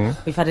 Mm-hmm.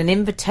 We've had an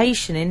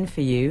invitation in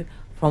for you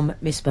from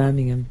Miss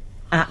Birmingham.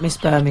 At Miss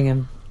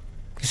Birmingham.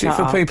 Is it Shut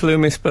for up. people who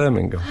miss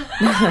Birmingham?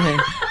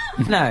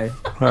 No,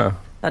 Oh,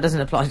 that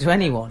doesn't apply to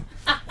anyone.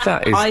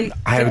 that is...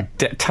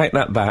 take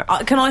that back.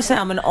 Can I say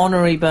I'm an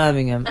honorary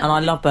Birmingham, and I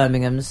love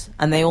Birminghams,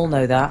 and they all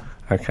know that.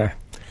 Okay.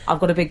 I've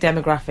got a big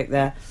demographic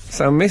there.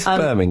 So, Miss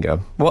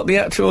Birmingham, what, the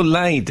actual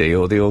lady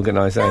or the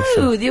organisation?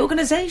 No, the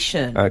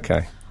organisation.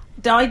 Okay.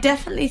 I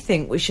definitely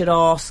think we should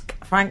ask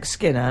Frank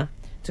Skinner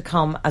to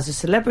come as a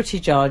celebrity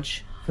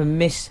judge for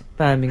Miss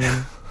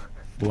Birmingham.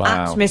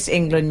 Wow. At Miss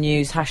England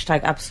News,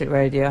 hashtag Absolute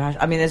Radio.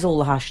 I mean, there's all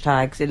the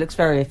hashtags. It looks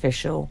very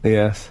official.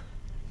 Yes.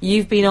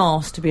 You've been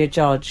asked to be a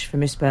judge for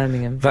Miss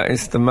Birmingham. That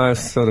is the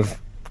most sort of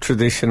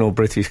traditional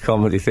British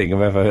comedy thing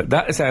I've ever heard.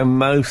 That is how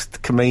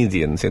most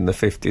comedians in the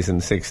 50s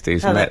and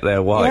 60s met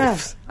their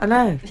wives. Yeah, I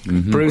know.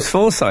 Bruce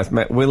Forsyth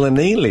met Will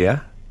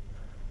Anelia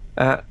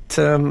at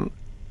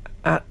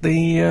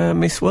the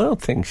Miss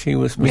World thing. She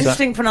was Miss...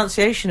 Interesting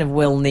pronunciation of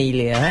Will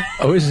Neelia.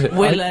 Oh, is it?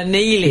 Will He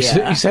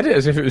Anelia. said it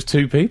as if it was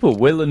two people,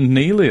 Will and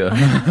Neelia.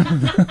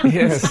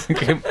 Yes.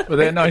 Were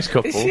they a nice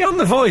couple? Is she on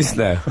The Voice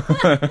now?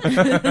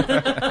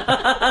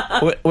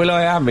 Will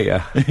I am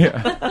here?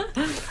 Yeah.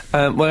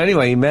 Well,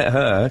 anyway, he met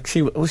her.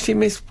 Was she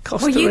Miss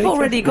Costa Well, you've Rica?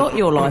 already got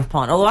your life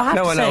partner. Although I have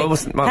No, to I know, say, I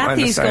wasn't- I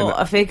Kathy's understand got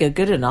that. a figure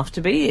good enough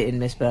to be in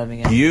Miss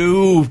Birmingham.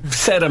 You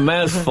said a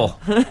mouthful.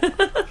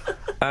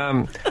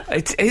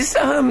 It is.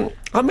 I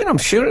mean, I'm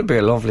sure it'd be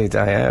a lovely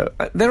day out.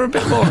 They're a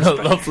bit more. A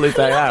lovely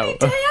day out.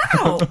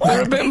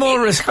 They're a bit more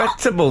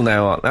respectable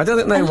now, aren't they? I don't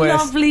think they A wear.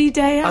 lovely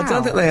day out. I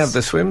don't think they have the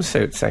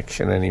swimsuit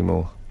section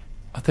anymore.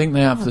 I think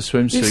they have the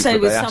swimsuit, say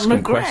but with they some ask them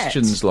regret.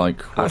 questions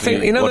like, I what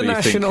think, do you know, what the do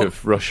you think national-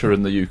 of Russia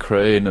and the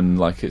Ukraine, and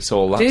like it's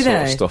all that Do sort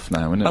of they? stuff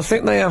now, isn't it? I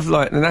think they have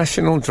like the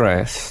national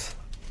dress.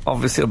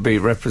 Obviously, it'll be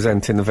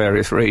representing the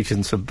various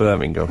regions of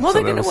Birmingham. What are so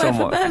they going to there'll wear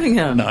somewhat- for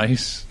Birmingham?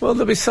 Nice. Well,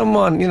 there'll be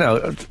someone, you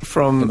know,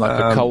 from Like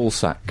a coal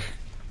sack.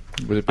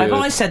 Would it be If a-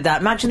 I said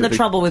that, imagine the big-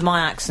 trouble with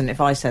my accent if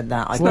I said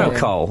that. There's no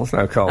coal. There's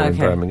no coal in Okay.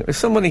 Birmingham. If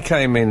somebody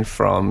came in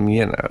from,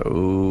 you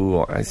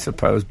know, I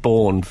suppose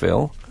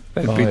Bourneville,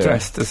 they'd be yeah.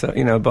 dressed as a,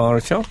 you know, bar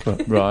of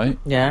chocolate. Right.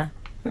 Yeah.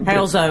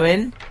 Hails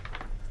Owen.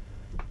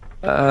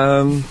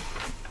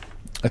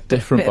 A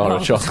different bar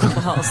of chocolate.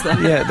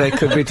 Yeah, they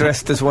could be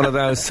dressed as one of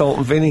those salt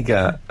and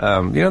vinegar. You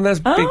know those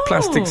big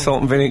plastic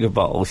salt and vinegar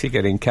bottles you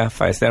get in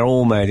cafes? They're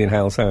all made in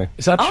Halesone.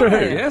 Is that Oh, true?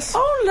 yeah. Yes.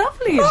 Oh,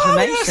 lovely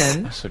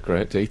information. That's a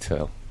great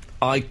detail.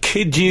 I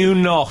kid you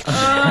not.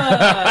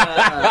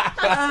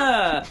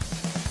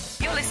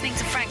 You're listening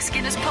to Frank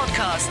Skinner's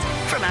podcast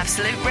from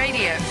Absolute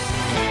Radio.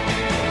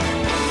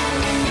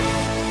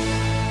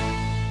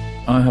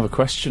 I have a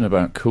question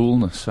about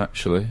coolness,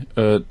 actually.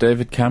 David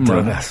Don't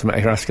Cameron... ask me,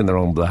 you're asking the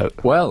wrong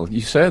bloke. Well,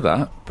 you say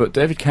that, but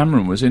David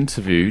Cameron was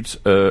interviewed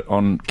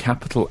on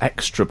Capital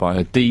Extra by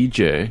a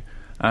DJ,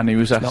 and he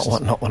was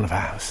asked... Not one of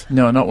ours.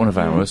 No, not one of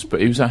ours,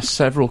 but he was asked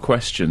several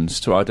questions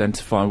to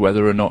identify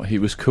whether or not he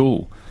was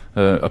cool.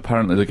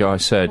 Apparently the guy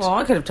said, Well,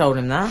 I could have told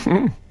him that.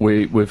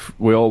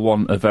 we all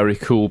want a very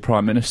cool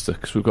Prime Minister,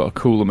 because we've got a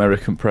cool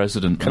American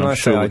President, Can and I'm I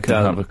sure say we I can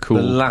don't? have a cool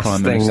The last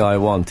Prime thing Minister. I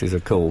want is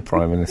a cool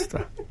Prime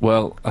Minister.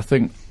 Well, I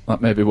think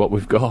that may be what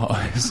we've got,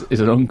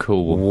 is an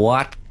uncool one.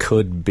 What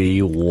could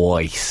be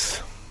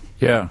worse?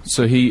 Yeah,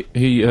 so he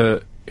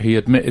he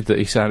admitted that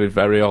he sounded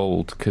very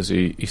old because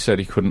he said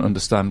he couldn't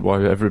understand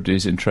why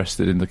everybody's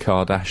interested in the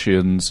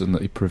Kardashians and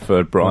that he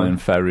preferred Brian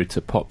Ferry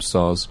to pop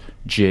stars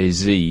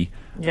Jay-Z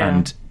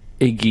and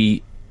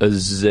Iggy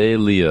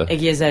Azalea.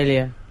 Iggy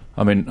Azalea.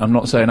 I mean, I'm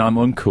not saying I'm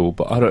uncool,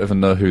 but I don't even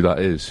know who that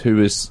is.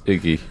 Who is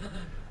Iggy?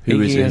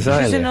 Who is Iggy Iggy?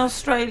 Azalea. She's an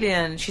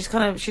Australian. She's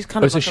kind of it's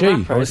like a she.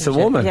 rapper, Oh, it's isn't a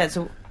she? woman. Yeah, it's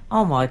a...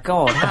 Oh my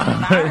God, how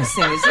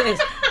embarrassing is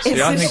this? See,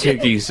 I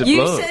think Iggy's a you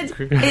bloke. said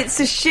it's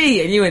a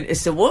she, and you went,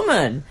 it's a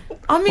woman.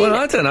 I mean, Well,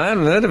 I don't know. I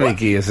haven't heard of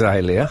Iggy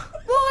Azalea.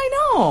 why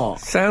not?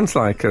 Sounds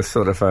like a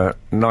sort of a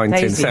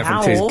Daisy,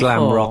 how 1970s glam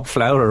awful. rock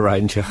flower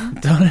arranger.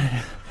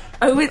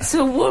 Oh, it's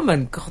a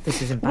woman. God,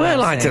 this is embarrassing.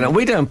 Well, I don't know.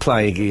 We don't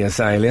play Iggy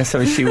Azalea, so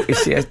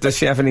does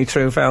she have any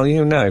true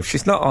value? No. If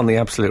she's not on the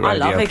Absolute I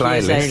Radio love Iggy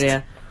playlist.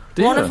 Azalea.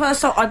 Do One you? of her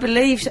songs, I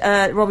believe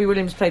Robbie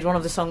Williams played one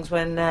of the songs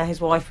when his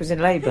wife was in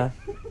labour.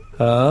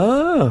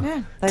 Oh.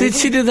 Yeah, there Did you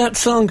she go. do that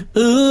song?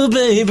 Ooh,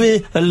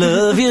 baby, I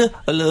love you,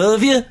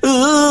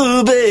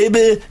 ooh,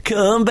 baby,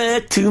 come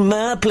back to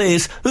my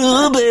place.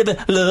 Ooh, baby,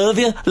 love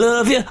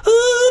you,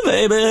 ooh,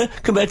 baby,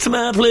 come back to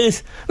my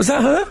place. Was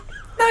that her?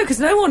 No, because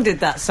no one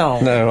did that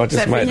song. No, I just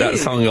Except for made that you.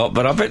 song up,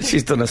 but I bet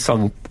she's done a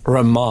song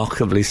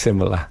remarkably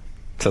similar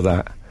to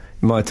that.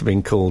 It might have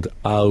been called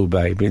Oh,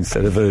 baby,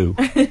 instead of Ooh.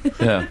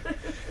 Yeah,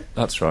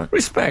 that's right.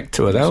 Respect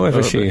to her,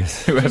 whoever she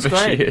is. Whoever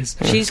Great. she is.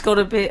 She's got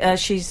a bit.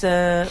 She's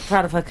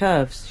proud of her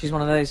curves. She's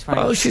one of those. Frank.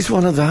 Oh, she's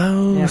one of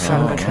those.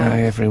 Yeah,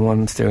 Okay,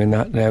 everyone's doing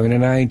that now. In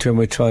an age when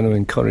we're trying to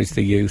encourage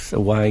the youth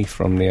away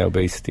from the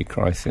obesity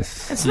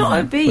crisis. It's not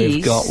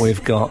obese.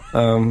 We've got.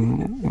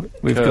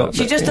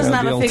 She just doesn't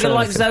have a figure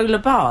like Zola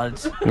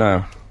Bud.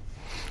 No.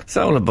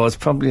 Zola Bud's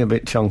probably a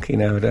bit chunky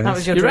nowadays. That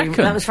was your You dream.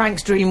 reckon? That was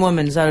Frank's dream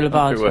woman, Zola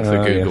Bud. Be worth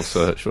Oh, a Google yes.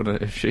 search, wouldn't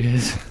it, if she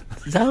is?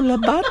 Zola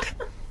Bud?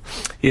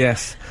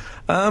 Yes.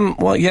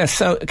 Well, yes,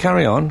 so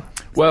carry on.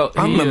 Well,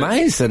 I'm he,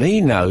 amazed that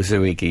he knows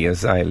who Iggy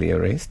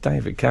Azalea is,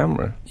 David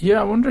Cameron.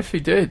 Yeah, I wonder if he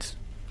did.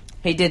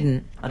 He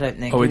didn't. I don't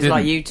think. Oh, he he was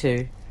like didn't? you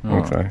two.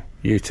 Okay.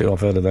 You two,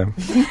 I've heard of them.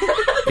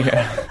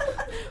 Yeah.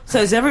 So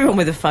is everyone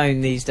with a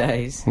phone these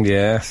days?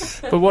 Yes.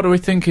 But what do we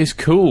think is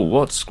cool?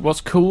 What's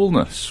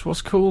coolness?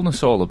 What's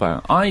coolness all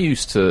about? I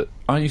used to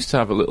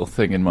have a little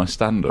thing in my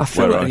stand-up I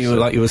feel where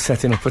like you were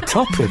setting up a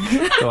topic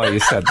the way you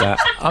said that.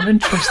 I'm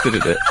interested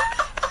in it.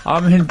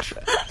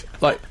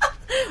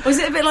 Was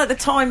it a bit like the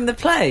time and the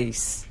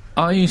place?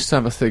 I used to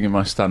have a thing in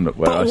my stand-up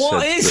where I But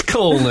what said is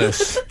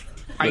coolness?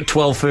 8,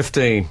 12,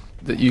 15.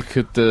 that you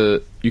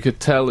could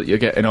tell that you're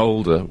getting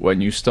older when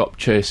you stop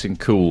chasing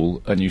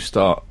cool and you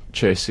start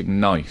chasing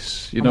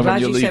nice. You know, I'm when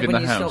glad you're you said leaving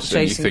when the you house stopped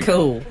and you chasing think,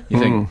 cool. you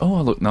think, oh,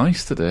 I look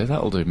nice today.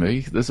 That'll do me.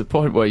 There's a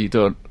point where you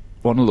don't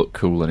want to look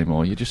cool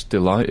anymore. You're just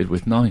delighted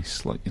with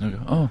nice. Like, you know,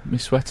 oh, my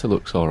sweater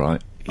looks all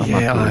right. I'm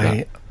happy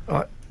with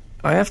that.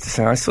 I have to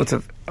say, I sort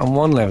of, on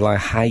one level, I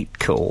hate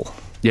cool.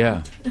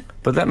 Yeah.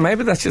 But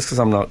maybe that's just because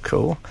I'm not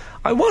cool.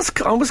 I was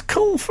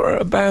cool for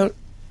about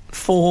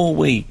 4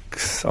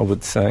 weeks, I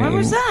would say. When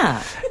was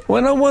that?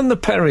 When I won the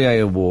Perrier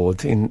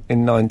Award in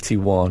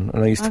 91,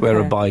 and I used to wear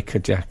a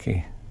biker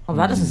jacket. Oh,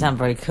 that doesn't sound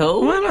very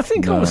cool. Well, I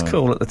think I was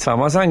cool at the time.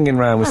 I was hanging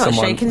around with Oh,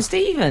 someone. Shakin'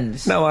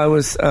 Stevens. No, I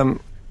was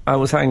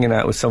hanging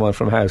out with someone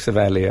from House of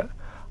Elliot.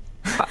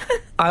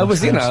 I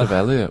was, you House know. of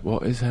Elliot.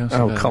 What is House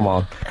of Oh, Elliot? come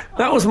on.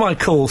 That was my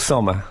cool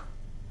summer.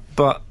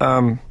 But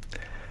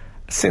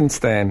since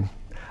then...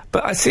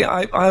 But I see,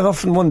 I've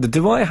often wondered,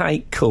 do I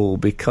hate cool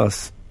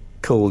because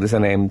cool is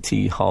an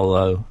empty,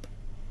 hollow,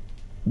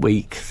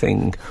 weak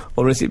thing?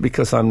 Or is it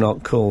because I'm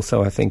not cool,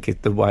 so I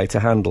think the way to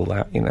handle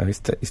that, you know, is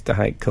to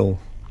hate cool?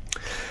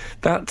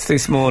 That's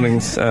this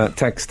morning's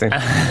texting.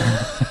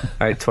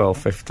 8, 12,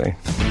 15.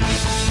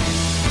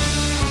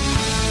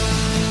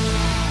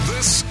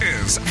 This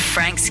is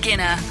Frank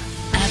Skinner,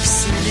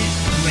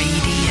 Absolute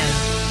Radio.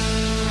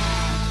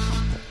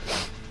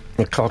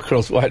 The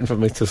cockerel's waiting for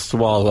me to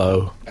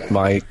swallow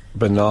my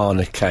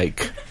banana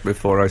cake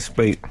before I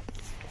speak.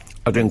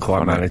 I didn't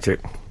quite manage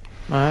it.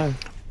 Oh.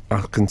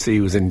 I can see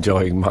he was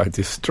enjoying my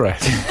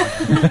distress.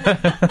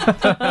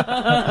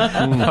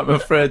 I'm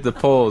afraid the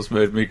pause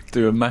made me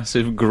do a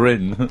massive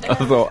grin. I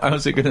thought,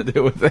 how's he going to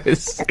deal with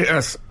this?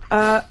 Yes.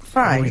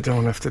 Frank, We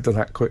don't have to do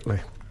that quickly.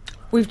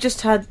 we've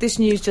just had this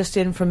news just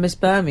in from Miss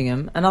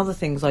Birmingham and other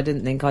things I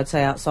didn't think I'd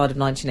say outside of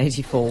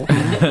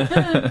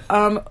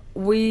 1984.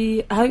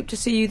 We hope to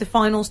see you. The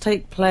finals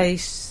take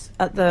place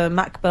at the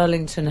Mac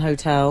Burlington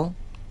Hotel.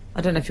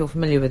 I don't know if you're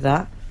familiar with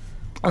that.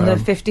 On the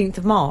 15th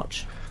of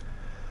March.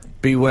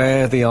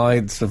 Beware the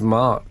Ides of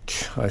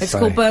March, I say. It's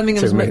called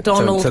Birmingham's to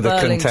McDonald's to the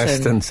Burlington.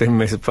 contestants in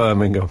Miss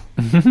Birmingham.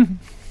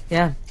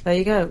 Yeah, there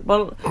you go.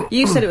 Well,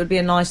 you said it would be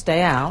a nice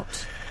day out.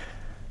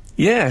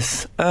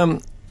 Yes. I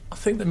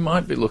think they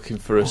might be looking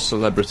for a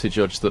celebrity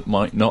judge that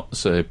might not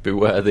say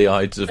 "Beware the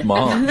Ides of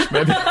March."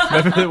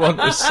 maybe they want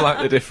a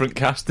slightly different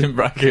casting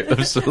bracket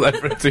of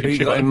celebrity Who you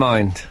got judge. in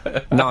mind?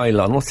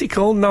 Nylon. What's he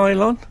called?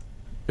 Nylon?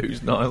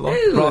 Who's Nylon?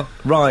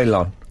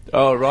 Rylon.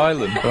 Oh,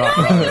 Rylan.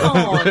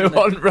 They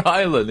want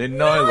Rylan in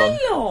nylon.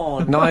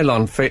 Nylon.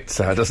 Nylon fits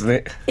her, doesn't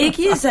it?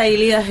 Iggy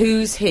Azalea,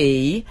 who's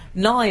he?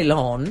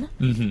 Nylon.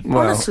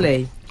 Well,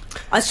 Honestly.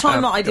 It's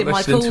time that I did my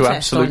Listening cool to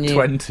test on absolute you.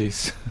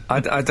 20s.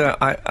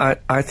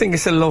 I think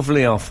it's a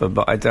lovely offer,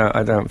 but I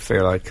don't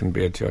feel I can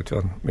be a judge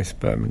on Miss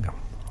Birmingham.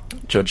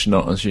 Judge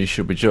not as you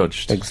should be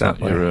judged.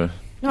 Exactly. You're,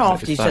 Not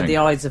after you said the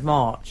Ides of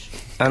March.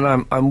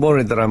 And I'm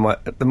worried that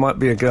there might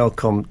be a girl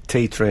come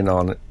teetering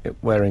on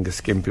wearing a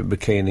skimpy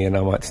bikini, and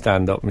I might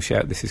stand up and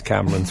shout, "This is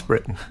Cameron's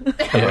Britain,"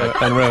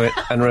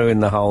 and ruin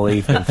the whole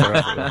evening for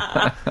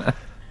everyone.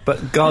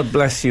 But God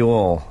bless you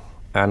all,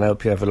 and I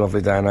hope you have a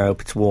lovely day, and I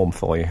hope it's warm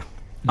for you.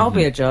 I'll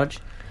be a judge.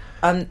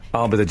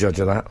 I'll be the judge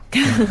of that.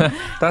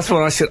 That's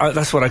what I should.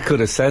 That's what I could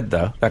have said,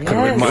 though. That could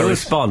have been my Yes.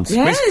 response.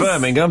 Yes. Miss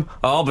Birmingham,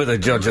 I'll be the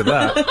judge of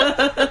that.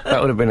 That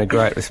would have been a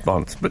great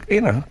response. But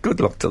good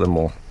luck to them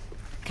all.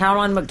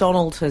 Caroline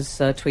MacDonald has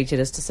tweeted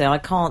us to say, "I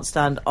can't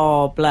stand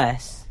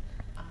bless,"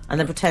 and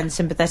then pretend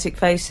sympathetic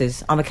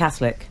faces. I'm a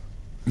Catholic.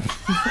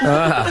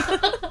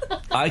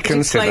 I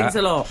can see Explains that.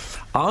 a lot.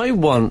 I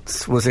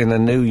once was in a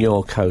New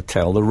York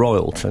hotel, the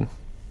Royalton.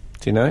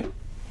 Do you know it?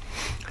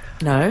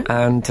 No.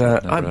 And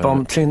I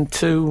bumped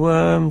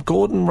into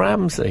Gordon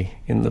Ramsay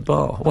in the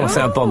bar. Well, I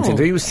say I bumped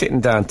into. He was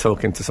sitting down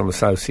talking to some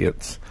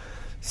associates.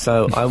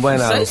 So I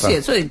went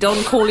Associates, what,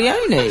 Don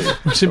Corleone?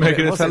 Was he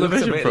making a It looked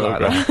television bit like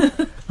programme?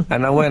 that.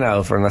 And I went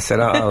over and I said,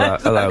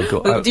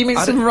 hello, Do you mean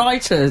some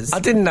writers? I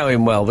didn't know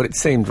him well, but it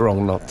seemed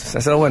wrong not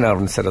to. So I went over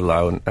and said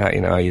hello,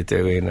 and how you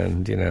doing,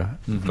 and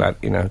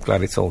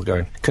glad it's all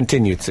going.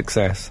 Continued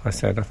success, I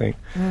said, I think.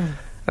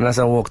 And as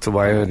I walked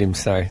away, I heard him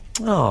say,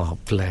 "Oh,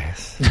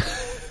 bless."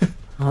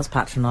 Oh, that's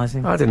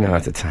patronising. I didn't know how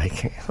to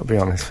take it, I'll be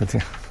honest with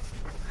you.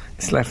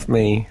 It's left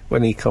me,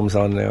 when he comes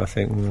on now, I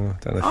think, I don't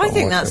know if I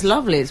think watch that's this.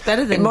 lovely. It's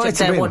better than It might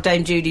have been. what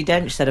Dame Judi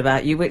Dench said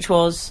about you, which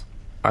was...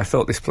 I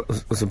thought this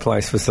was a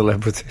place for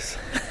celebrities.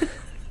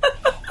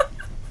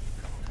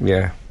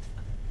 Yeah.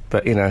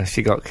 But,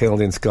 she got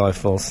killed in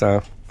Skyfall,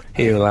 so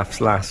he who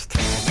laughs last.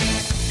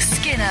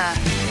 Skinner,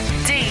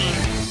 Dean,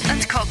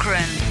 and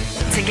Cochrane.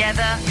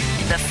 Together,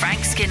 The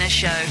Frank Skinner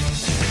Show.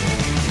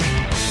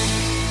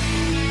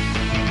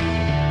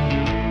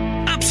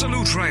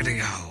 Absolute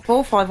Radio.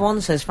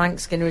 451 says Frank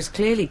Skinner is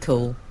clearly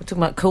cool. We're talking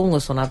about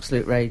coolness on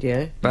Absolute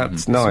Radio. That's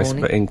This nice,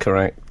 morning. but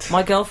incorrect.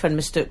 My girlfriend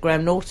mistook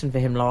Graham Norton for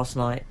him last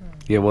night.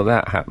 Yeah, well,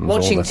 that happens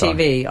Watching all the time.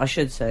 TV, I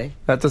should say.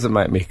 That doesn't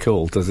make me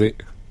cool, does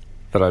it?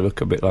 That I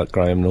look a bit like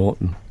Graham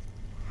Norton.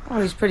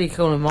 Oh, he's pretty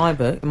cool in my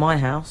book, in my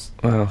house.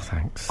 Well,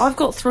 thanks. I've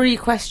got 3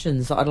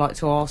 questions that I'd like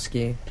to ask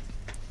you,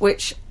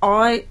 which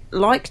I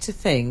like to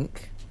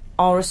think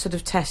are a sort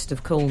of test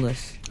of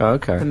coolness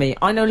Okay. for me.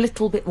 I know a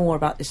little bit more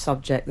about this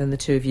subject than the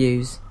two of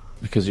yous.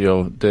 Because of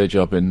your day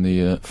job in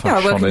the fashion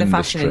I work in the industry.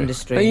 fashion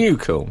industry. Are you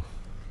cool?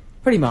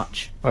 Pretty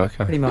much. Okay.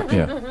 Pretty much.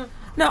 Yeah.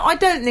 No, I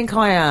don't think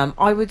I am.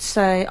 I would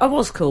say I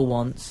was cool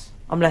once.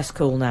 I'm less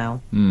cool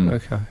now.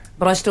 Okay.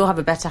 But I still have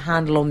a better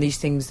handle on these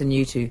things than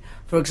you two.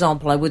 For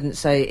example, I wouldn't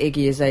say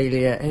Iggy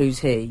Azalea, who's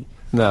he?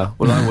 No,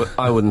 well,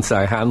 I wouldn't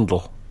say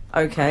handle,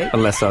 Okay.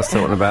 unless I was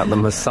talking about the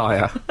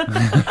Messiah.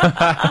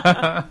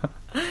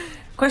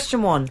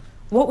 Question 1.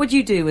 What would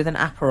you do with an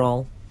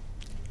Aperol?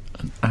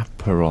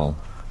 Aperol.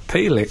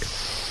 Peel it.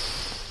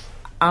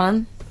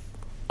 Alan?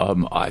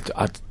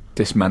 I'd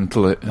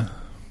dismantle it.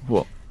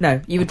 What?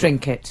 No, you would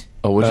drink it.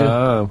 Oh, would you?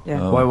 Oh.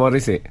 Yeah. Why, what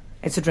is it?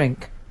 It's a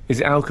drink. Is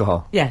it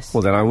alcohol? Yes.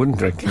 Well, then I wouldn't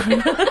drink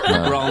it.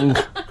 Wrong.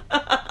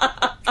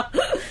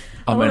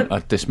 I meant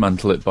I'd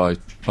dismantle it by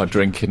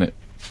drinking it.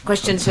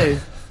 Question 2.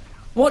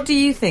 What do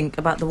you think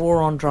about the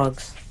war on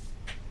drugs?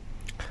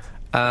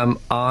 I'm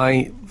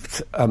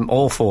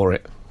all for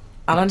it.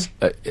 Alan?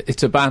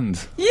 It's a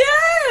band.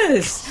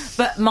 Yes!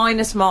 But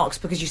minus marks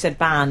because you said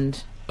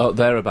band. Oh,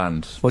 they're a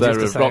band. What do you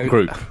They're a have to rock say?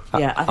 group.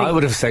 Yeah, I think... I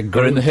would have said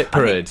They're in the group. hit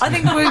parade. I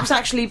think group's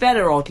actually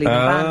better, oddly, than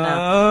band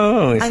now.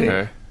 Oh, is And-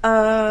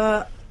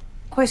 it?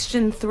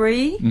 Question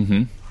 3.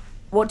 Mm-hmm.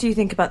 What do you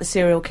think about the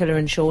serial killer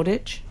in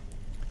Shoreditch?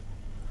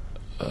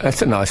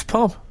 That's a nice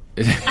pub.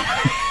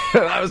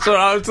 That's what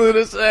I was going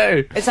to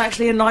say. It's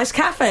actually a nice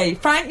cafe.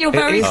 Frank, you're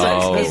very is.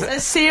 sensible. Oh. It's a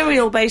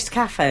cereal-based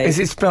cafe. Is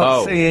it spelled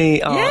Oh.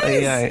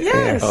 C-E-R-E-A? Yes,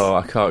 yes. Oh,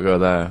 I can't go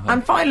there.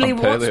 And finally, I'm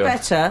what's paleo.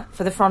 better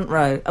for the front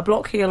row, a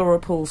block heel or a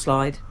pool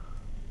slide?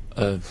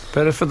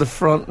 Better for the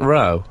front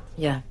row,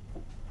 Yeah,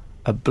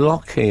 a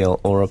block heel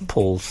or a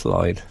pull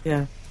slide?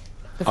 yeah.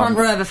 The front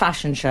row of a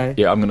fashion show.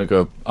 Yeah, I'm going to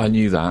go. I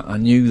knew that.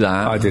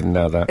 I didn't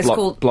know that. It's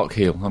called Block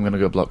heel. I'm going to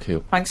go block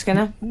heel. Frank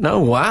Skinner.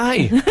 No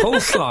way. Pull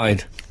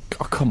slide.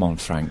 Oh, come on,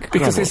 Frank.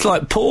 Because Come it's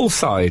like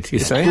poolside, you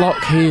see.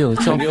 block heel.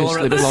 It's And you're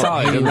obviously at the block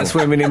side, heel. and there's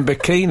women in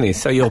bikinis,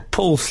 so you're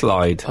pull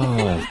slide.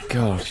 Oh,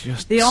 God. You're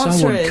The answer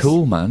so is-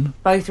 uncool, man.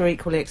 Both are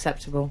equally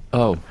acceptable.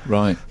 Oh,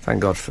 right.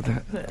 Thank God for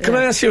that. Can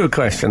I ask you a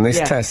question? This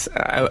Yeah. test,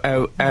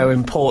 how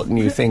important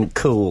you think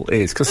cool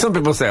is? Because some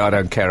people say, I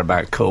don't care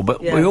about cool,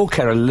 but Yeah. we all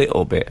care a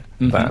little bit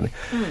about it.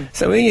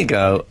 So here you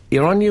go.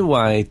 You're on your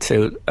way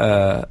to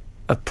a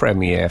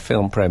premiere,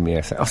 film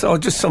premiere, or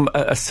just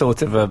a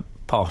sort of a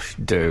posh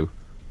do.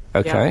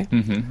 Okay,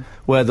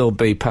 where there'll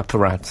be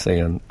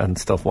paparazzi and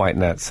stuff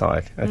waiting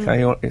outside.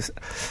 Okay,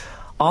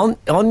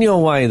 on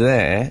your way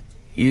there,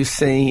 you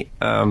see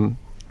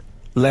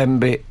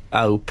Lembit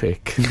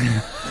Opik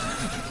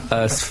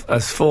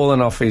has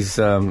fallen off his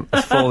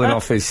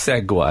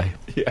Segway.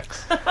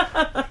 Yes.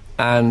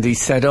 And he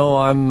said, "Oh,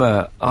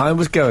 I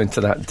was going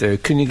to that do.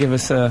 Can you give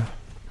us a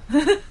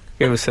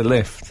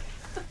lift?"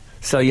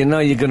 So you know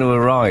you're going to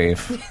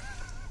arrive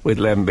with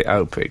Lembit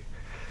Opik.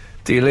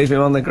 Do you leave him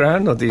on the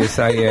ground, or do you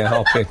say, "Yeah,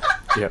 hop in"?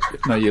 Yeah.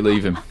 No, you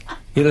leave him.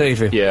 You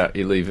leave him. Yeah,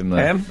 you leave him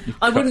there.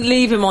 I wouldn't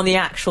leave him on the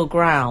actual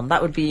ground.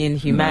 That would be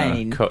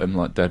inhumane. No, cut him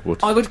like deadwood.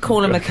 I would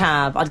call him a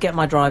cab. I'd get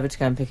my driver to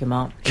go and pick him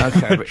up.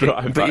 Okay,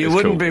 Drive but back you is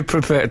wouldn't cool. be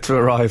prepared to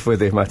arrive with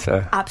him at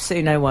a...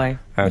 Absolutely no way.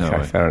 Okay, No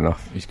way. fair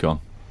enough. He's gone.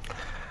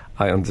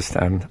 I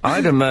understand.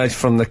 I'd emerge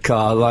from the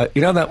car like...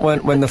 You know that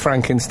when the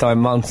Frankenstein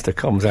monster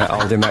comes out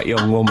holding that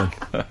young woman?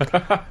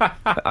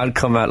 I'd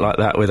come out like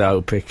that with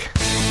Opik.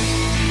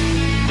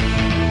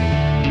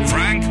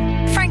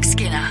 Frank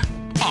Skinner.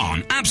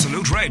 on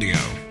Absolute Radio.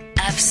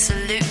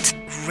 Absolute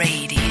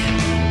Radio.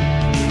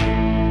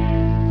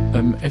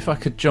 If I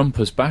could jump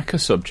us back a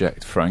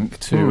subject, Frank,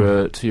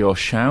 to your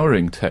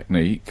showering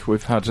technique,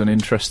 we've had an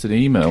interesting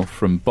email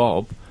from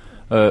Bob.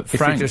 If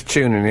Frank, you're just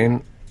tuning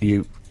in,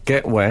 you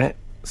get wet,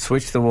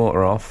 switch the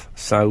water off,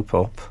 soap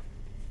up.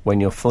 When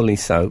you're fully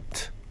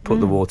soaked, put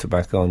the water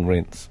back on,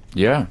 rinse.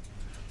 yeah,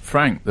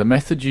 Frank, the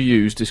method you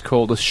used is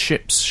called a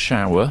ship's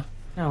shower.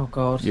 Oh,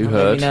 God. You I'm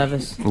heard. really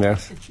nervous.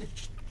 Yes.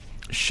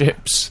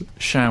 Ship's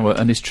shower,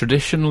 and is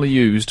traditionally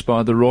used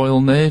by the Royal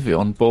Navy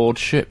on board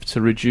ship to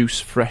reduce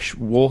fresh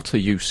water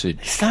usage.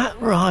 Is that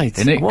right?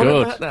 Isn't it what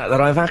good? About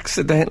that I've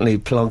accidentally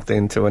plugged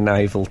into a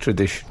naval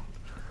tradition.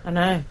 I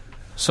know.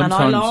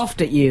 Sometimes And I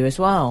laughed at you as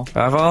well.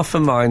 I've half a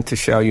mind to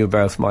show you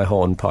about my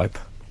hornpipe.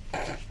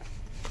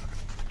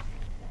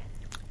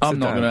 I'm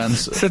not going to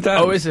answer. Sit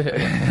down. Oh, is it?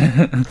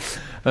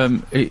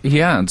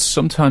 He adds,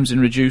 sometimes in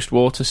reduced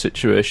water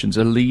situations,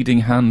 a leading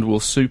hand will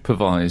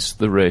supervise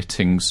the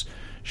ratings,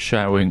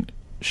 showing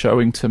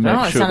to make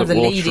Oh, it sure sounds that a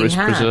water leading is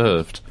hand.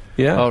 preserved.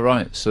 Yeah. Oh,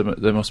 right. So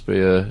there must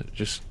be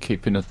just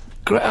keeping a...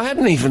 Great. I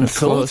hadn't even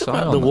thought close eye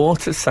about on the that.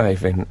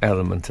 water-saving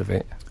element of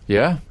it.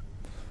 Yeah.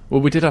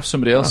 Well, we did have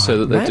somebody else say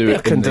that they Maybe do I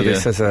it can in do the...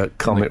 this as a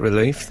comic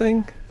relief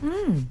thing.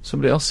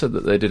 somebody else said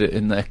that they did it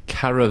in their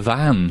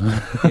caravan.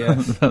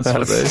 Yes, That's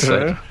what they true.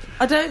 said.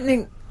 I don't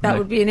think that No.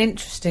 would be an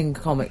interesting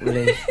comic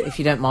relief, if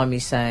you don't mind me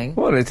saying.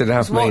 What did it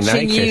have me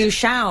Watching naked? you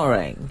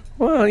showering.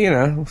 Well, you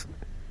know,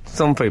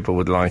 some people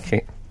would like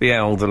it. The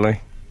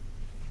elderly.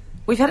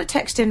 We've had a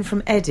text in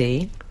from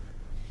Eddie,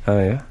 Oh,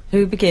 yeah?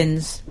 who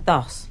begins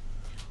thus.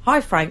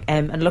 Hi, Frank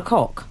M. and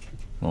Lecoq.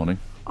 Morning.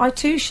 I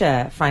too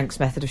share Frank's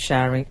method of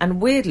showering,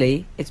 and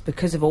weirdly, it's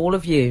because of all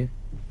of you.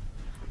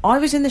 I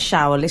was in the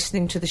shower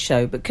listening to the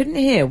show, but couldn't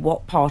hear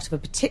what part of a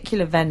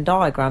particular Venn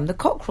diagram the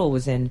cockerel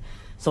was in,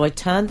 so I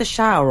turned the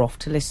shower off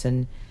to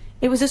listen.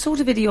 It was a sort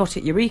of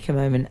idiotic eureka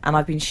moment, and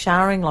I've been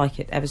showering like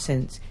it ever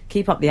since.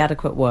 Keep up the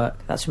adequate work.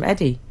 That's from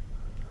Eddie.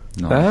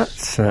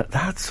 Nice.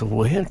 That's a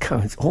weird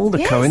coincidence. All the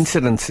Yes.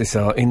 coincidences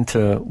are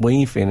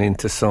interweaving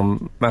into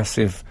some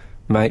massive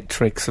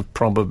matrix of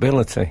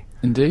probability.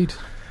 Indeed.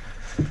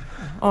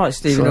 All right,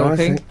 Stephen So I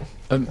Hawking.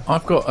 think-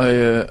 I've got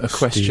a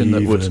question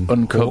that would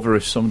Stephen. uncover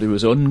if somebody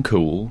was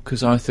uncool,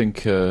 because I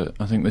think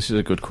this is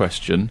a good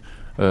question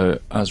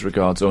as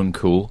regards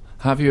uncool.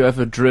 Have you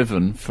ever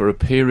driven for a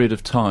period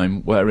of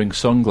time wearing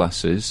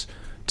sunglasses,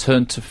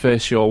 turned to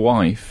face your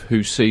wife,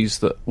 who sees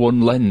that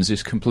one lens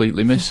is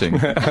completely missing?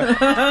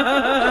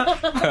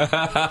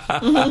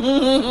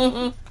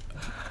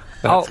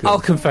 I'll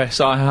confess,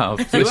 I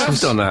have. You have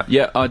done that?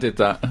 Yeah, I did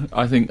that.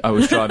 I think I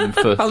was driving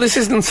for... Oh, this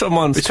isn't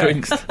someone's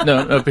Between text.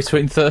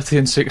 between 30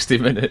 and 60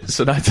 minutes,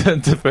 and I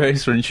turned to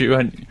face her and she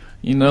went,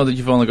 "You know that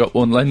you've only got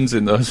one lens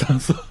in those." I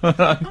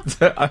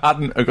thought I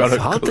hadn't got It's a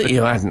odd clue. that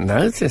you hadn't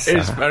noticed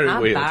It's that. very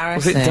weird.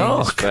 Was it Embarrassing.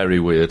 dark? It's very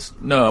weird.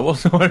 No, I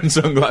wasn't wearing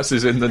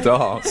sunglasses in the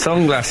dark.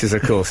 Sunglasses,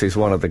 of course, is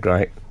one of the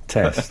great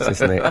tests,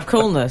 isn't it? Of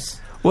coolness.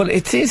 Well,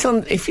 it is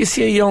on. If you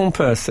see a young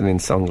person in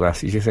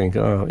sunglasses, you think,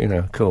 oh, you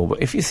know, cool.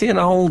 But if you see an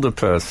older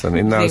person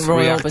in those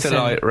Roy Orbison.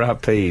 reactolite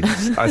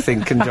rapids, I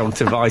think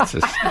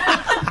conjunctivitis,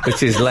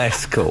 which is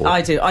less cool.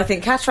 I do. I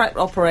think cataract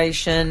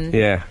operation.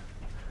 Yeah.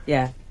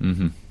 Yeah.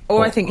 Mm-hmm.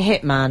 Or I think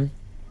Hitman.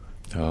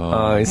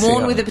 I see.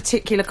 Worn with a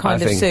particular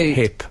kind I of think suit.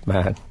 hip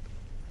man.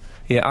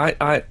 Yeah,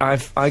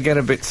 I get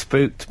a bit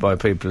spooked by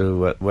people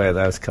who wear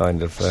those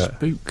kind of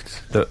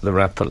Spooked. the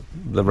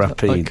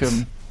rapids. Like,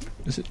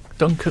 is it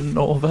Duncan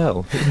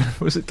Norvell?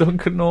 Was it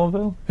Duncan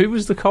Norvell? Who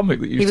was the comic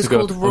that used was to go,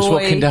 called I was Roy-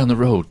 walking down the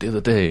road the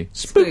other day.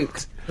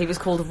 Spooked. He was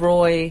called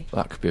Roy.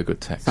 That could be a good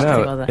text. something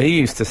No, like that. he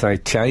used to say,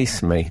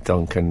 "Chase me,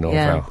 Duncan Norvell."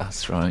 Yeah.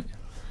 That's right.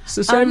 It's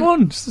the same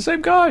one. It's the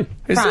same guy.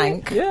 Is it?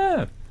 Frank,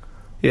 Yeah.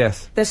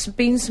 Yes. there's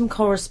been some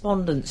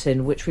correspondence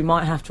in which we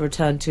might have to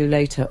return to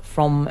later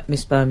from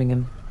Miss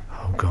Birmingham.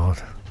 Oh God.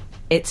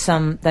 It's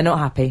they're not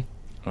happy.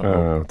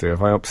 Oh dear.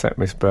 Have I upset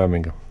Miss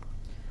Birmingham?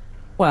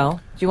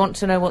 Well, do you want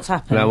to know what's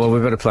happened? No. Well, we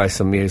better play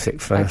some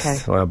music first. Okay.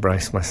 So I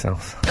brace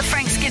myself. The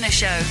Frank Skinner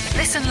Show.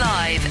 Listen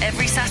live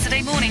every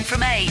Saturday morning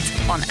from 8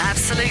 on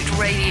Absolute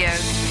Radio.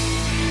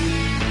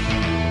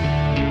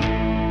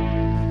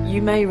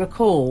 You may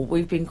recall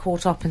we've been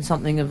caught up in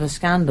something of a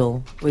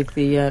scandal with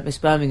the Miss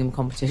Birmingham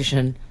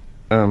competition.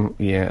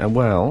 Yeah,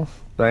 well,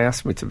 they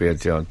asked me to be a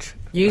judge.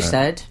 You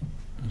said.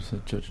 I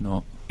said, judge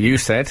not. You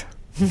said.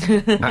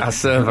 Our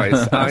surveys.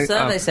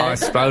 Survey said. I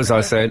suppose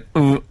I said,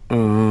 Oh,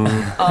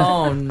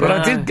 no.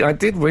 But I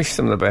did wish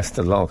them the best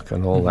of luck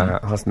and all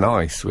that. I was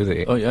nice with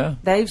it. Oh, yeah.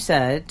 They've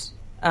said,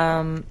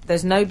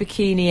 there's no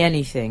bikini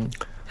anything.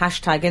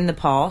 Hashtag in the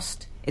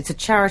past. It's a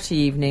charity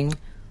evening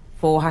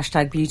for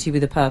hashtag beauty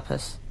with a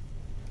purpose.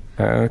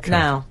 Okay.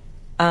 Now,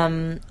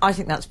 I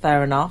think that's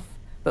fair enough.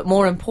 But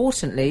more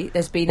importantly,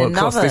 there's been Well, of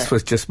another... course, this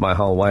was just my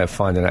whole way of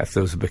finding out if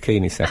there was a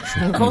bikini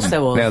section. Of course there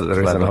was. Now that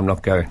there isn't, I'm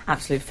not going.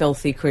 Absolute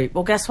filthy creep.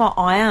 Well, guess what?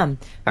 I am.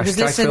 Because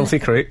Hashtag filthy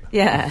creep.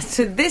 Yeah,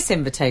 to this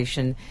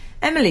invitation.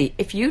 Emily,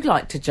 if you'd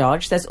like to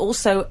judge, there's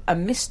also a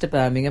Mr.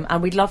 Birmingham,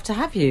 and we'd love to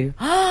have you.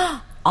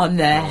 I'm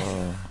there.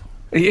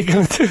 Are you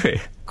going to do it?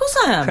 Of course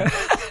I am.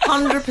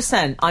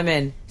 100%. I'm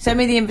in. Send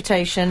me the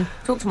invitation.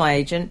 Talk to my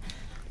agent.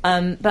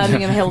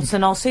 Birmingham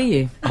Hilton, I'll see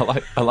you.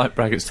 I like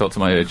Braggett's talk to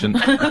my agent.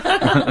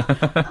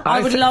 I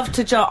would love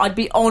to judge. I'd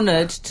be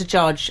honoured to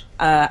judge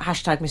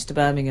hashtag Mr.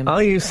 Birmingham.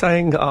 Are you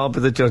saying I'll be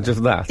the judge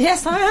of that?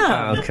 Yes, I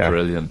am. Okay.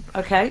 Brilliant.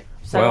 Okay,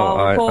 so Well,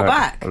 I'll report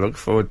back. I look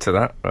forward to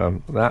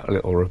that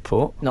little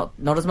report. Not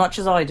as much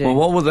as I do. Well,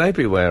 what will they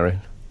be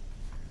wearing?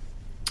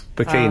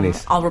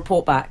 Bikinis. I'll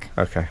report back.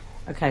 Okay.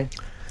 Okay. Do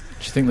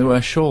you think they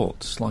wear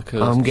shorts? Like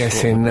a I'm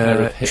guessing sort of a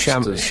pair of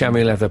hipsters?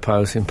 chamois leather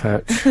posing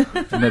pouch.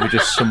 Maybe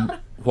just some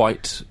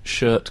white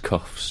shirt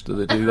cuffs. Do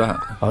they do that?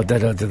 Oh, they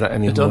don't do that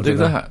anymore. They don't do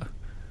they? that?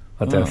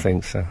 I don't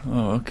think so.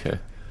 Oh, okay.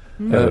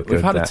 Good,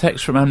 We've had a that.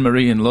 text from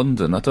Anne-Marie in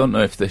London. I don't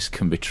know if this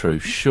can be true.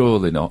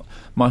 Surely not.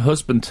 My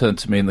husband turned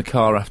to me in the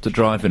car after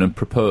driving and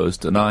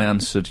proposed, and I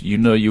answered, "You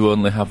know you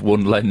only have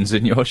one lens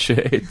in your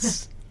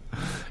shades."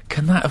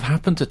 Can that have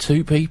happened to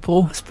two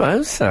people? I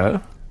suppose so.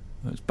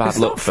 It's bad It's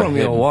luck not for from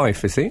him. your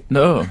wife, is it?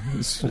 No,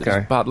 it's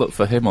Okay. bad luck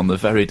for him on the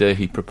very day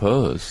he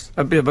proposed.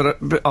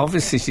 But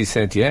obviously she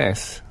said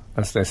yes,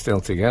 as they're still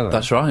together.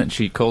 That's right, and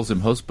she calls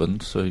him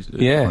husband, so he's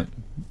Yeah. like,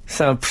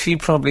 So she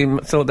probably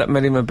thought that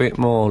made him a bit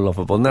more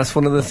lovable, and that's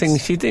one of the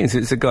things she did.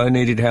 It's a guy who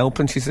needed help,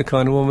 and she's the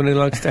kind of woman who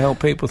likes to help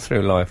people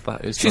through life.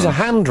 That is She's nice.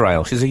 a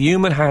handrail. She's a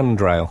human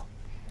handrail.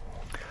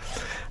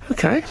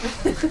 Okay.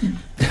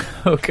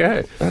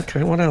 okay.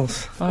 Okay, what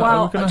else?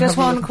 Well, we're gonna just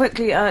have a one look-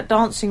 quickly.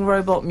 Dancing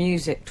Robot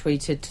Music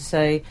tweeted to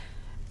say,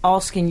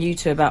 asking you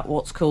two about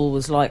what's cool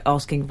was like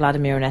asking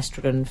Vladimir and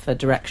Estragon for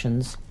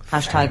directions.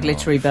 Hashtag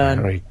glittery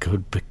burn. Very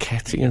good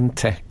Beckettian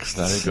text.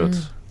 Very good.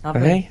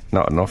 Lovely.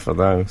 Not enough of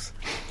those.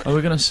 Are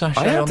we going to I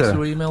sashay had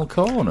onto a- email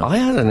corner? I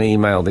had an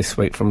email this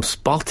week from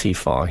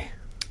Spotify.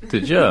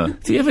 Did you?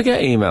 Do you ever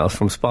get emails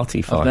from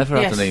Spotify? I've never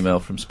Yes. had an email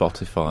from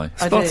Spotify.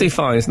 I do.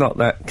 Spotify is not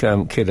that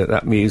kid at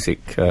that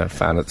music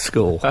fan at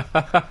school.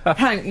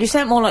 Hank, you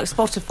sound more like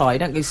Spotify.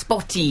 Don't go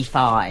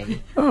Spotify.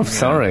 Oh, I'm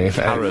sorry.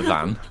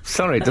 Caravan.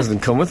 Sorry, it doesn't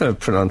come with a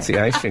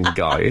pronunciation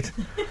guide.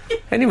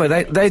 Anyway,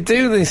 they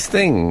do these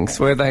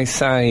things where they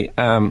say,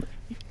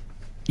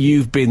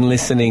 you've been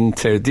listening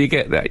to... Do you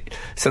get that?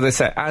 So they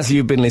say, as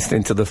you've been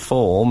listening to The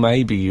Fall,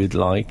 maybe you'd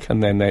like...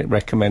 And then they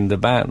recommend a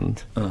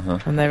band.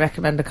 And they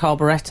recommend a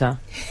carburettor.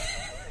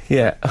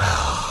 Yeah.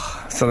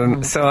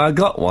 So I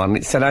got one.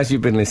 It said, as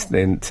you've been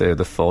listening to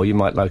The Fall, you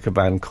might like a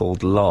band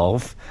called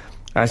Love.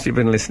 As you've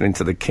been listening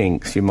to The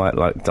Kinks, you might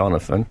like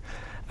Donovan.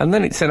 And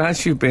then it said,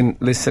 as you've been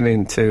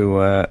listening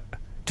to...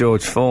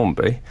 George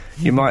Formby,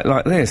 you might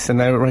like this, and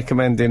they were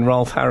recommending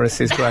Rolf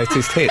Harris's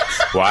greatest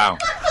hits. Wow.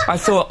 I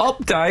thought,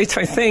 update,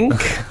 I think.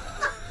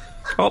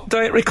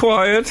 Update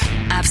required.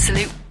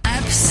 Absolute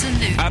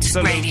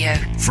Radio.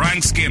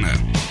 Frank Skinner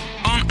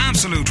on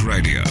Absolute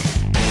Radio.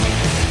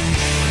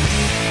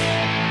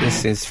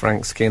 This is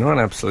Frank Skinner on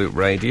Absolute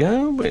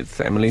Radio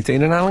with Emily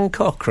Dean and Alan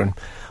Cochrane.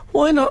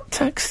 Why not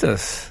text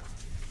us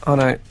on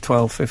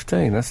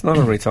 81215? That's not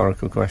a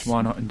rhetorical question.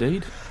 Why not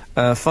indeed?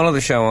 Follow the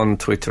show on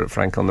Twitter at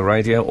Frank on the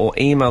Radio, or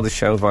email the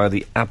show via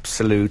the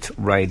Absolute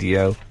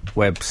Radio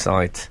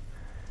website.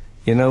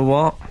 You know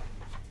what?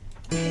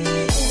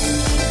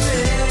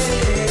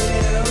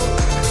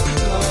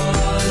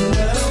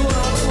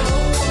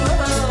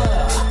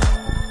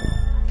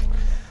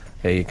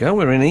 There you go,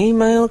 we're in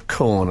email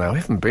corner. We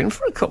haven't been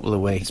for a couple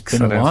of weeks. It's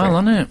been a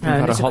while, hasn't it? We've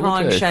had it's a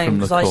holiday crying shame from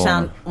the because I corner.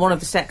 sound one of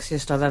the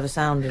sexiest I've ever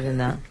sounded in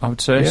that. I would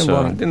say Yeah, so.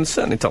 well,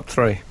 certainly top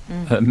three.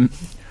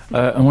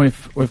 And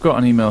we've got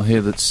an email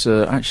here that's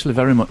actually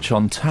very much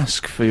on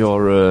task for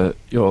your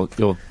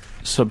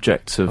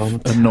subject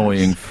of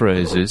annoying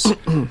phrases.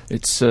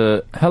 It's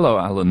hello,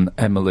 Alan,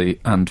 Emily,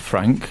 and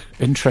Frank.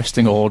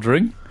 Interesting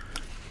ordering.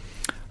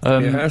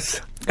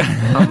 Yes.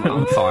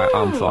 I'm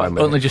fine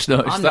with Only it. just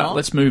noticed I'm that. not.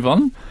 Let's move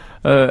on.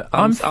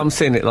 I'm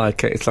seeing it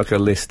like it's like a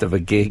list of a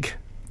gig.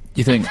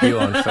 You think? You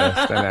on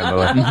first, then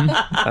Emily,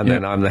 and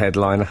then I'm the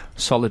headliner.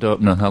 Solid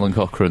opener, Alan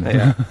Cochrane.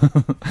 Yeah.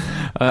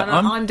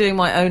 I'm doing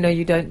my "Oh no,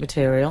 you don't"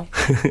 material.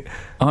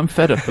 I'm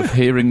fed up of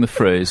hearing the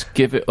phrase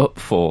 "give it up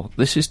for."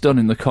 This is done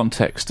in the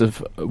context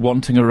of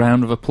wanting a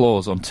round of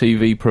applause on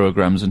TV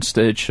programmes and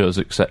stage shows,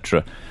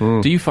 etc.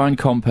 Do you find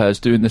compares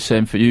doing the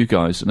same for you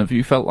guys? And have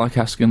you felt like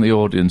asking the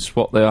audience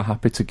what they are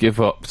happy to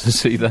give up to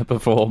see their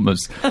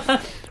performers?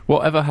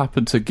 Whatever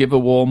happened to give a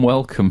warm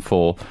welcome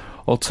for?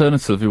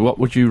 Alternatively, what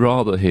would you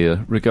rather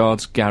hear?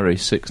 Regards,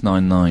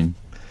 Gary699.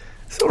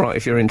 It's all right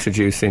if you're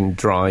introducing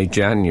Dry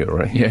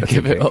January. Yeah,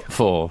 give it up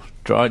for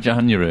Dry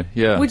January.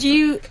 Yeah. Would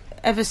you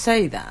ever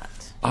say that?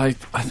 I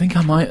think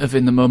I might have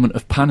in the moment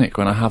of panic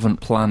when I haven't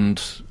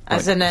planned.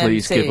 As like, an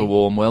please MC. give a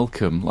warm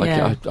welcome. Like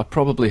Yeah. I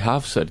probably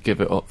have said give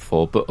it up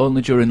for, but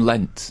only during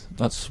Lent.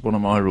 That's one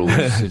of my rules.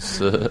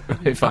 Is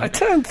if I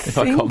don't if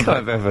I think come back-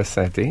 I've ever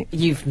said it.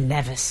 You've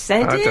never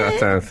said I it.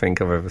 don't think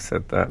I've ever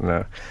said that,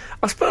 no.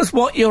 I suppose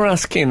what you're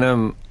asking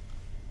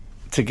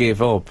to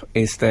give up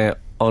is their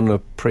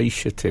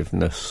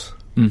unappreciativeness.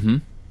 Mm-hmm.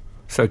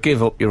 So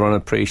give up your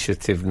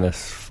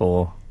unappreciativeness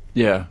for...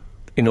 Yeah.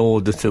 in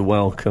order to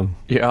welcome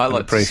Yeah, I and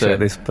like to appreciate say,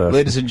 this person.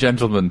 ladies and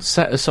gentlemen,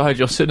 set aside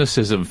your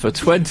cynicism for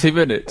 20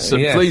 minutes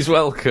and Yes. please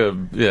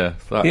welcome. Yeah,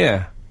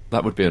 Yeah.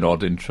 that would be an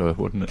odd intro,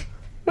 wouldn't it?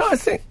 No, I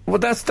think... Well,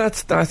 I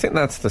think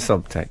that's the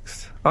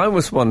subtext. I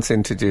was once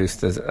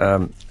introduced as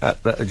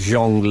at the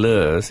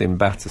Jongleurs in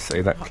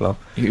Battersea, that club.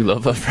 You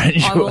love a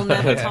French I will word.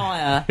 never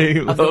tire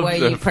You of the love way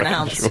the you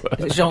pronounce French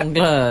word.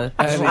 jongleur.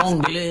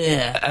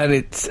 Jongleur. And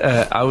it's...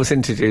 I was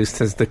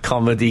introduced as the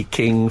comedy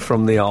king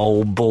from the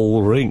old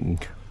bull ring.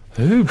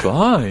 Who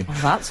by? Oh,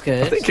 that's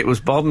good. I think it was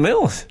Bob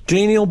Mills.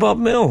 Genial Bob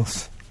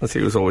Mills. As he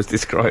was always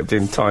described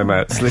in Time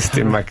Out's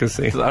listing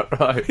magazine. Is that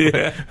right?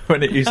 Yeah.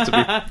 When it used to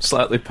be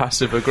slightly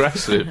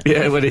passive-aggressive.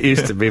 Yeah, when it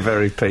used to be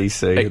very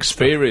PC.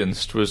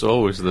 Experienced was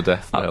always the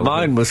death knell.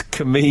 Mine was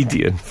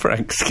comedian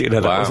Frank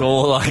Skinner. That Wow. was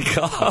all I I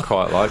got.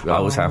 quite like that. I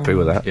was happy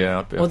with that. Yeah,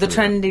 I'd be Well, the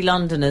happy with trendy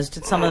Londoners,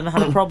 did some of them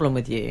have a problem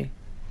with you?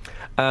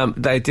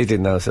 They did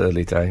in those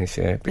early days,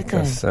 yeah,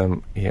 because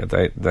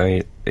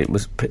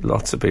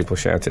lots of people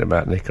shouting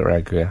about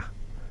Nicaragua,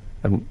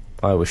 and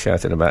I was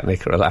shouting about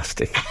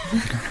Nicar-Elastic.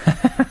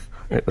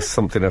 It was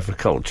something of a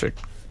culture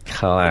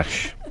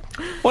clash.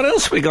 What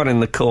else we got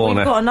in the corner?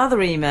 We've got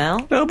another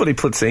email. Nobody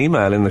puts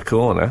email in the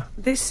corner.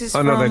 This is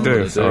Oh no, they from...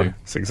 do. They Sorry, do.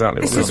 it's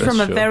exactly This what is they do.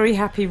 from a sure. very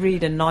happy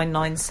reader,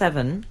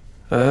 997.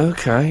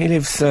 Okay, he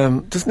lives.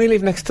 Doesn't he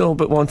live next door,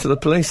 but one to the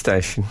police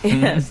station?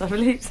 Yes, I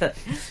believe so.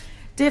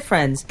 Dear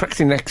friends,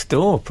 Practically next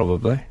door,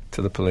 probably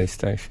to the police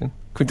station.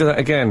 Could we do that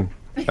again?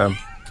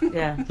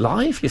 yeah,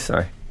 Live, you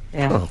say?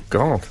 yeah. Oh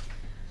God.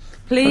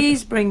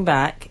 Please bring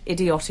back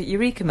idiotic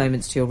eureka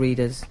moments to your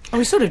readers. Oh,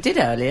 we sort of did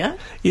earlier.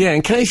 Yeah,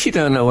 in case you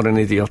don't know what an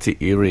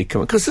idiotic eureka,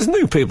 because there's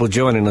new people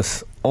joining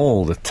us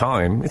all the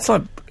time. It's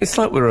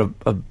like we're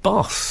a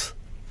boss.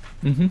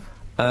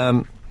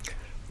 Mm-hmm.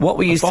 What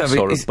we used Boss to have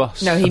or a is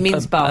bus? No, he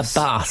means bus. A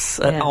bus,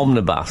 Yeah. an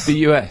omnibus.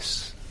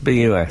 BUS.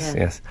 BUS, Yeah.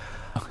 yes.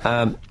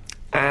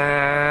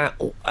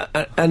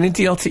 An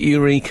idiotic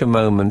eureka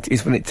moment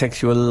is when it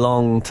takes you a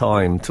long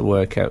time to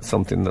work out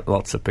something that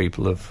lots of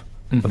people have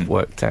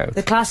worked out.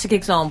 The classic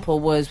example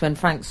was when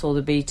Frank saw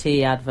the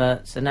BT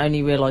adverts and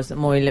only realised that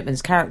Maury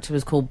Lipman's character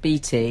was called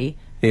BT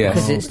Yes.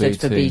 because Oh, it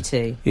stood for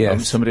BT. BT.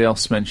 Yes. Somebody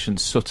else mentioned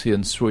Sooty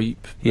and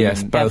Sweep.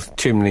 Yes, Mm. both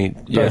chimney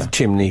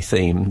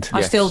themed. I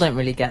Yes. still don't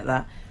really get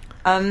that.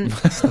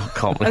 It's not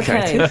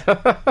complicated.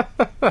 Okay.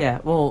 Yeah,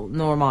 well,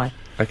 nor am I.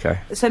 Okay.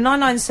 So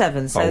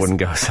 997 I says... wouldn't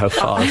go so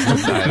far as to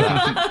say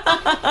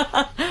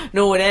that.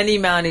 Nor would any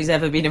man who's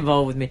ever been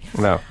involved with me.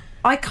 No.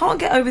 I can't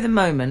get over the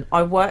moment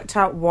I worked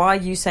out why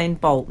Usain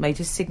Bolt made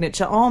his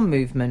signature arm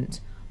movement.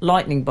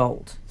 Lightning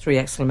bolt, 3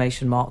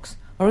 exclamation marks.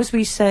 Or as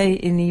we say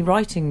in the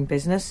writing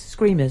business,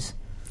 screamers.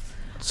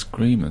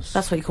 Screamers.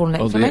 That's what you call an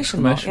Oh, the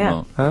exclamation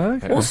mark, yeah.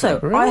 Okay. Also,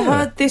 I Really?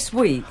 heard this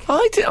week...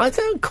 I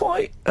don't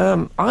quite...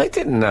 I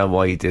didn't know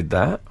why you did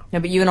that. No,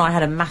 but you and I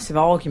had a massive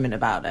argument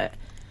about it.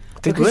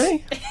 Did Because-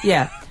 we?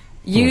 Yeah.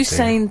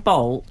 Usain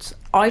Bolt,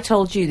 I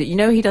told you that, you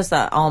know, he does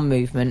that arm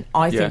movement.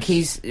 I think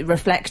Yes. he's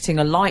reflecting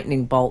a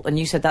lightning bolt, and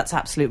you said that's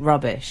absolute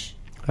rubbish.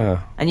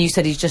 Oh. And you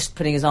said he's just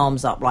putting his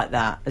arms up like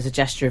that as a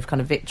gesture of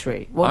kind of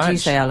victory. What do you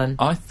say, Alan?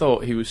 I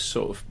thought he was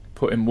sort of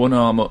putting one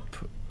arm up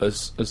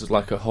as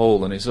like a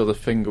hole, and his other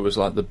finger was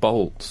like the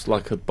bolt,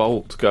 like a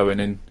bolt going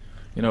in,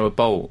 you know, a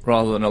bolt,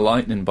 rather than a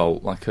lightning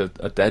bolt, like a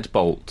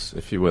deadbolt,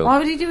 if you will. Why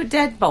would he do a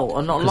deadbolt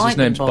and not a Because his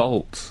lightning name's bolt?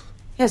 Bolt.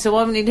 Yeah, so why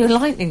wouldn't he do a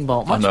lightning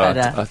bolt? Much I know,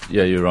 better.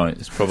 yeah, you're right.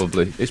 It's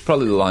probably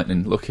the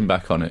lightning. Looking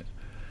back on it,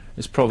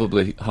 it's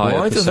probably higher.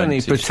 Why doesn't he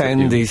percentage that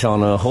pretend you- he's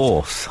on a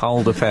horse,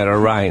 hold a pair of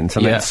reins,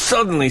 and Yeah. then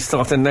suddenly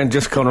start and then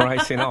just come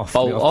racing off in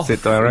bolt the off?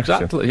 opposite direction?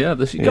 Exactly. Yeah,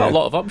 you've got Yeah. a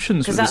lot of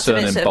options Because with the that's when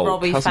surname it's a Bolt.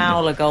 Robbie hasn't you?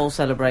 Fowler goal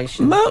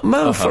celebration. Mo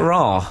Uh-huh.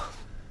 Farah.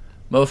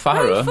 Mo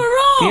Farah.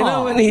 Farah! You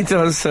know when he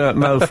does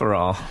Mo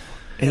Farah?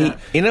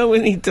 You know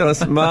when he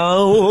does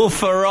Mo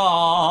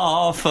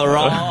Farah,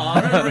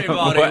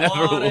 everybody,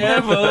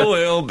 whatever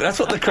will. That's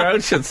what the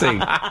crowd should sing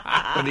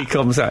when he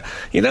comes out.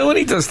 You know when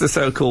he does the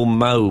so-called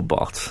Mo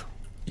bot?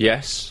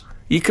 Yes.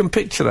 You can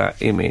picture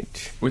that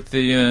image. With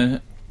the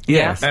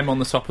Yes. M on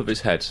the top of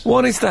his head.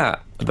 What is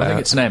that about? I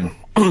think it's an M.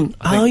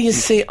 Oh, you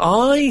see,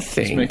 I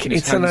think making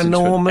his it's an hands into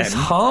an enormous M.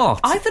 heart.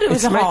 I thought it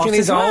was it's a heart making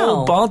his as well.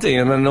 whole body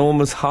an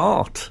enormous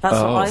heart. That's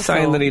what I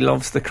saying thought. that he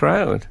loves the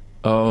crowd.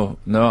 Oh,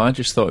 no, I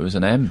just thought it was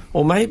an M.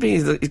 Or maybe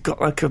he's got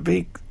like a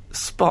big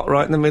spot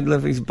right in the middle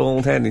of his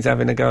bald head and he's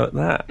having a go at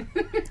that.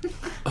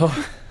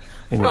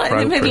 Right in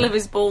the middle of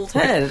his bald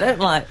head. I don't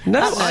like... No,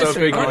 that's I so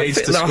big think he needs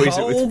the to squeeze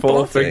it with whole 4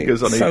 body.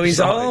 fingers on So each his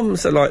side.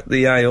 arms are like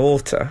the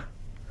aorta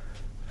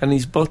and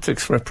his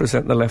buttocks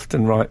represent the left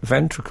and right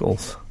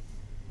ventricles.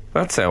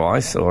 That's how I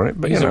saw it.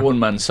 But He's you a know.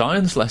 one-man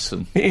science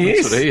lesson. He That's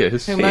is. what he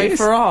is. Who made is.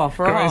 Farah.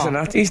 Grey's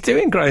Anatomy. He's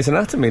doing Grey's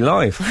Anatomy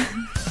live.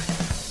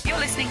 You're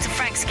listening to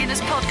Frank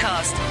Skinner's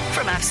podcast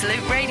from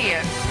Absolute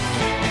Radio.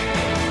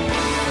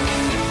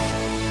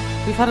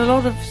 We've had a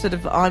lot of sort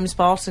of I'm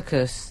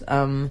Spartacus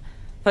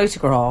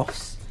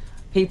photographs.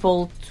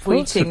 People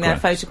tweeting their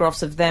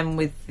photographs of them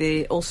with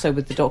the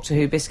Doctor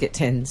Who biscuit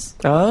tins.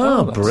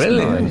 Oh, that's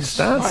brilliant. nice.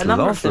 Quite That's a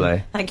number of them.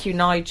 lovely. Thank you,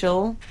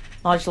 Nigel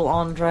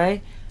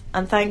Andre.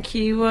 And thank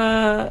you,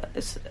 I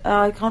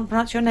can't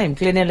pronounce your name,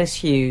 Glenellis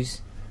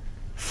Hughes.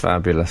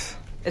 Fabulous.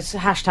 It's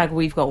hashtag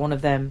we've got one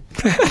of them.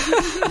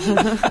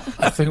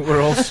 I think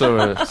we're also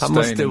I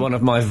must do one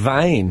of my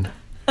vein.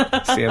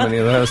 See how many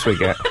of those we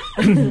get.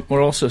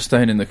 We're also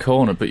staying in the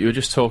corner, but you were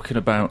just talking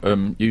about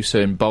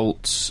Usain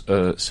Bolt's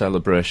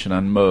celebration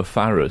and Mo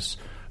Farah's.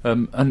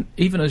 And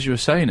even as you were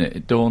saying it,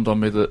 it dawned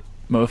on me that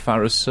Mo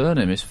Farah's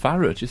surname is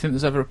Farah. Do you think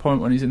there's ever a point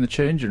when he's in the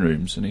changing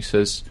rooms and he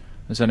says,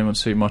 "Has anyone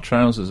seen my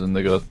trousers?" And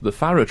they go, "The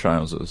Farah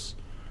trousers."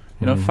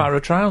 You know,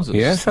 Farah trousers.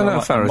 Yes, I know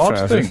Like a Farah mod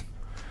trousers. thing.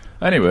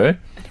 Anyway,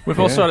 we've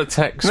also had a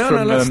text No,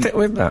 from... let's stick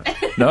with that.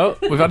 No,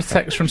 we've had a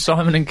text from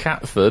Simon in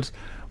Catford.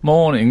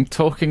 Morning,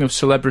 talking of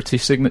celebrity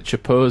signature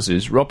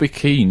poses, Robbie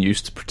Keane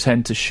used to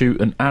pretend to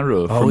shoot an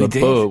arrow from he a did.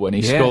 bow when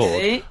he Yes.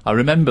 scored. Did he? I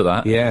remember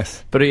that.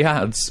 Yes. But he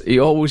adds, he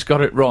always got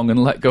it wrong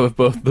and let go of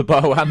both the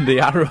bow and the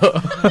arrow.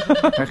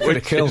 That could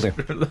have killed him.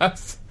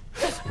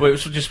 Well, it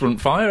just wouldn't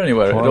fire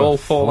anywhere. It'd all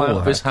fall out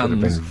of his That could have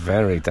hands. been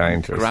very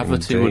dangerous.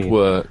 Gravity indeed. would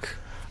work.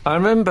 I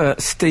remember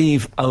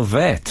Steve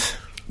Ovett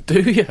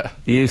Do you?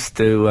 used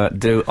to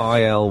do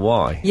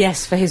ILY.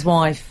 Yes, for his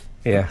wife.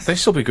 Yes.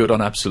 This will be good on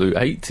Absolute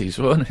 80s,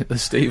 won't it? The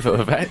Steve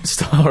Ovett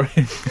story.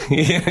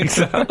 Yeah,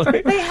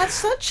 exactly. They had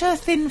such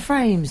thin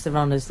frames, the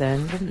runners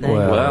then, didn't they?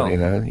 Well, Well. you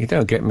know, you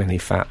don't get many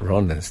fat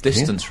runners, do you?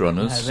 Distance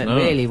runners. No, but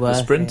really the worth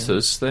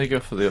sprinters, they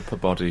go for the upper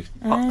body.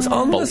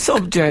 On the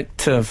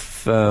subject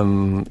of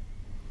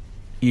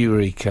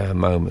eureka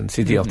moments,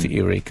 idiotic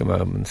eureka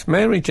moments,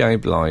 Mary J.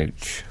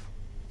 Blige,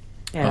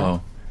 Yeah.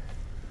 Oh.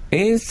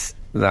 is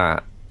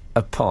that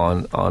a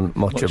pun on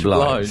Much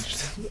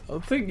Obliged? I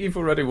think you've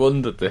already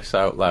wondered this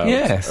out loud.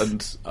 Yes.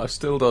 And I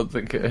still don't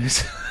think it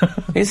is.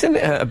 Isn't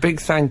it a big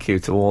thank you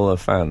to all her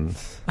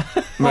fans?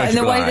 Well, in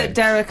the way that Blige.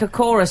 Derek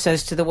Acora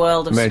says to the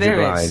world of Mary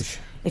spirits, Blige.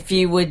 if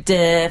you would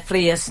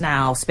free us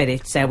now,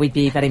 spirits, we'd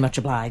be very much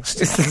obliged.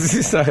 Does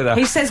he say that?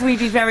 He says we'd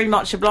be very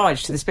much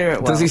obliged to the spirit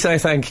world. Does he say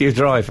thank you,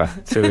 driver,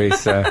 to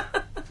his...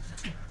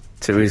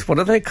 to his... What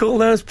do they call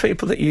those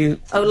people that you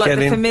Oh, like get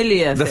the in?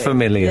 familiar The thing.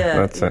 familiar, Yeah.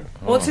 that's it.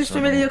 What's his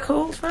familiar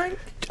called, Frank?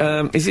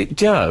 Is it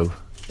Joe?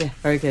 Yeah,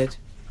 very good.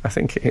 I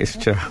think it is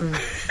Joe.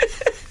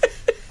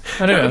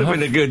 That Anyway, would have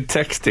been a good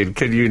texting.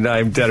 Can you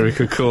name Derek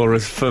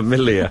Acora's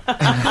familiar? Put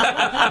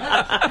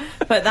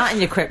that in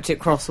your cryptic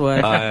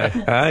crossword.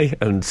 Aye,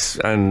 and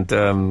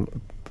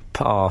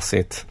pass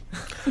it.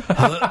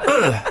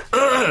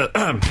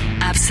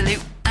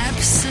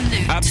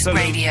 Absolute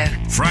Radio.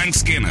 Frank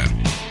Skinner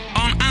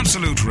on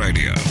Absolute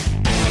Radio.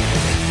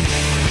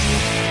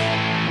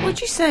 Would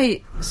you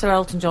say Sir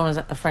Elton John is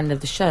a friend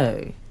of the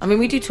show? I mean,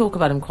 we do talk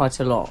about him quite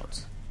a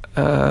lot.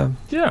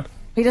 yeah.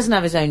 He doesn't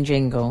have his own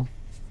jingle,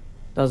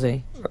 does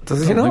he?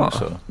 Does he I not?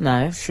 think so.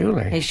 No.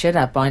 Surely. He should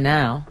have by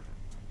now.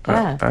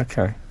 Yeah.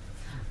 Okay.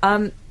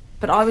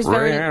 But I was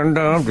very... Friend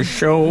of the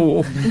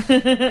show.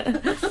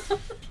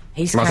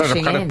 He's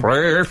cashing in.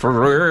 Place for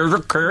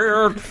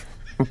the kids.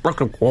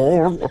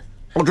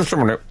 Oh, just a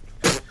minute.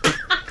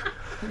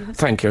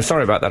 Thank you.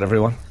 Sorry about that,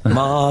 everyone.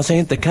 Mars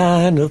ain't the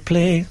kind of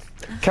place.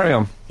 Carry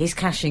on. He's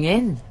cashing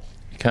in.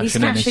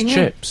 Cashing in his cashing in.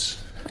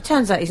 chips. It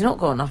turns out he's not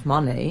got enough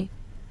money,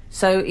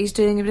 so he's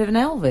doing a bit of an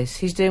Elvis.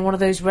 He's doing one of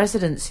those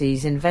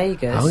residencies in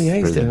Vegas. Oh, yeah,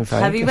 he's doing Brilliant.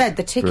 Vegas. Have you read?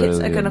 The tickets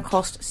are going to Brilliant.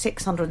 cost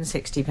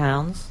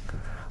 £660.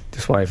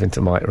 Just waving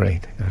to Mike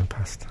Reid going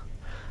past.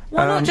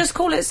 Why not just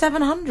call it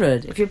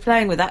 700 if you're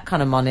playing with that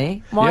kind of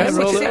money? Why Yeah, is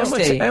roll it it. How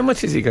 60?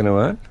 much is he going to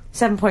earn?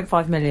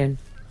 7.5 million.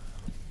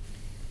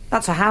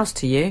 That's a house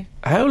to you.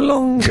 How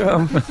long? It's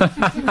simply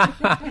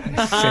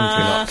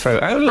not true.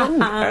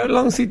 How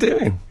long's he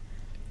doing?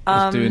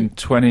 He's doing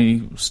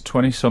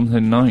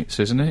 20-something nights,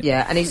 isn't it?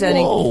 Yeah, and he's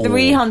earning Whoa.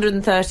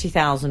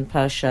 $330,000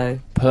 per show.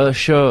 Per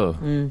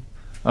show.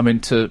 I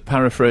mean, to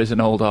paraphrase an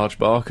old Arch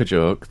Barker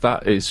joke,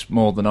 that is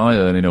more than I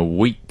earn in a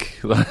week.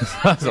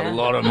 That's a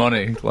lot of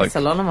money. Like, That's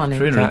a lot of money.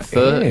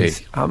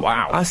 330.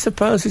 Wow. I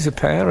suppose he's a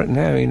parent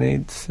now. He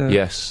needs...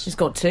 Yes. He's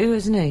got 2,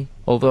 isn't he?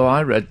 Although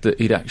I read that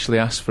he'd actually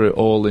asked for it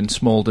all in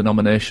small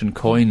denomination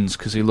coins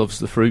because he loves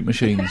the fruit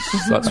machines.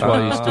 That's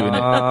why he's doing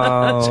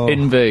it. It's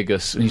in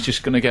Vegas, and he's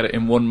just going to get it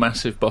in one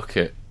massive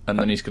bucket, and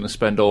then he's going to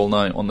spend all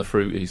night on the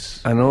fruities.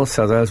 And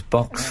also those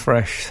box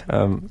fresh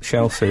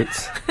shell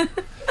suits.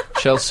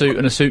 Shell suit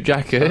and a suit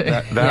jacket.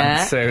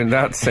 That's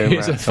soon.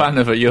 He's a fan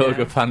of a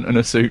yoga pant and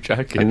a suit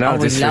jacket. And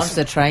He loves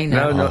the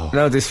trainer.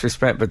 No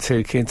disrespect, but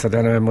 2 kids. I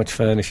don't know how much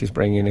furniture he's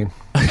bringing in.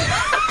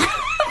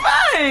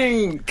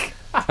 Frank!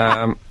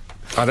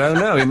 I don't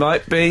know. He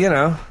might be,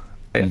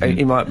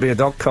 he might be a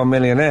 .com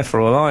millionaire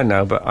for all I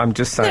know. But I'm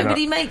just saying. No,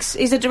 but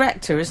he's a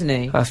director, isn't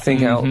he? I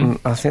think Elton.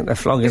 I think they're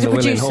flogging He's a the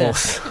willing producer.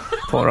 horse.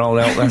 Poor old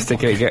Elton has to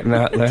keep getting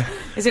out there.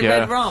 Is it Yeah.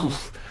 Red Rum?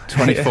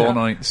 24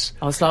 nights.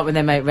 I was like when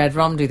they make Red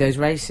Rum do those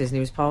races and he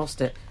was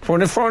past it.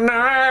 24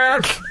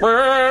 nights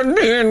when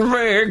in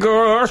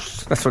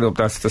Vegas. That's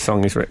the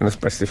song he's written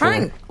especially for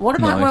Frank, what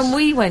about Nice. when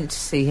we went to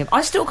see him?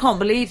 I still can't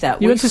believe that.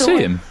 You We went to saw see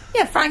him?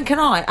 Yeah, Frank and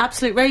I,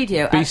 Absolute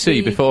Radio. at BC,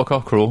 the- before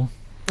Cockerel.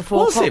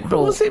 Before Was it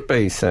Cockerel.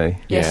 BC?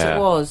 Yes, Yeah. it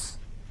was.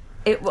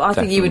 I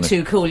think you were Definitely.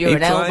 too cool. You're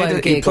an elbow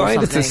He gig or played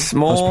at something. a I was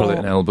small... probably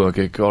an elbow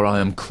gig, or I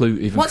am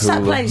even What's cooler.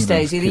 that place, than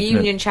Daisy? The Kidney.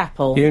 Union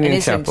Chapel Union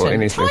in Chapel Islington.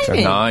 in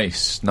Islington. Tiny.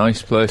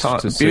 Nice place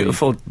to see.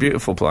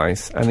 Beautiful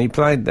place. And he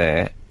played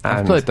there. I've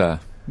And played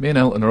there. Me and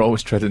Elton are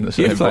always treading the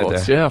same You've played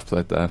boards. there? Yeah, I've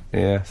played there.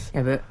 Yes.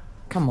 Yeah, but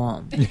come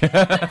on.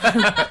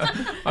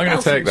 I'm going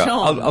to take that.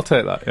 John. I'll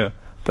take that, yeah.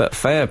 But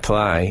fair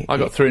play. I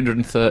got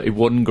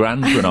 331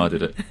 grand when I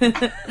did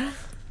it.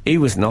 He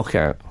was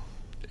knockout.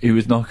 He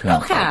was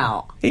knockout.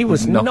 Knockout. He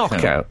was Knockout.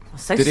 knockout.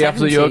 So Did he have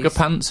the 70s. yoga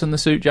pants and the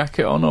suit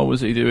jacket on, or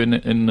was he doing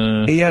it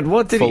in He had,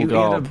 what did full he... He had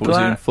a garb? Was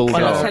he in full Well,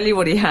 I'll garb? tell you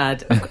what he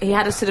had. He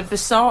had a sort of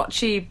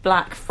Versace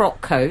black frock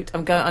coat.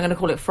 I'm going to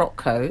call it frock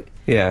coat.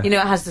 Yeah. You know,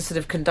 it has the sort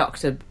of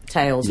conductor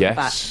tails at the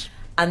back. Yes.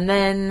 And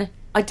then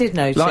I did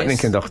notice. Lightning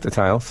conductor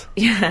tails.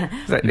 Yeah.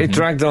 It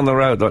dragged on the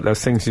road like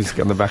those things you just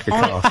get on the back of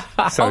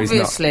cars. So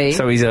Obviously. He's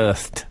not, so he's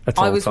earthed at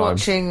all I was times.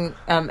 watching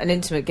an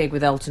intimate gig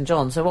with Elton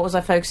John, so what was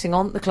I focusing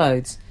on? The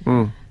clothes.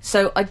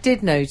 So I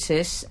did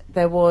notice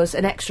there was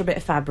an extra bit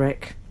of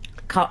fabric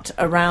cut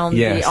around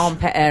Yes. the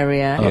armpit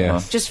area,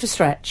 Yes. just for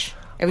stretch.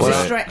 It was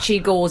Well, a stretchy,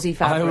 gauzy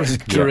fabric. I was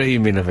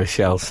dreaming of a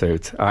shell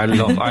suit. I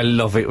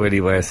love it when he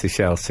wears the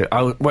shell suit.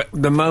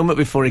 The moment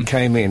before he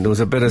came in, there was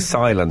a bit of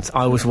silence.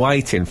 I was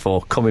waiting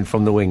for coming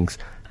from the wings.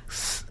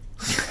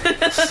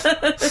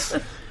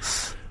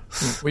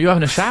 Were you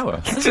having a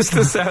shower? Just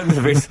the sound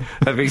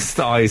of his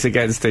thighs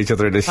against each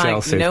other in a shell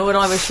Frank, suit. you know what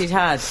I wish he'd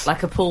had?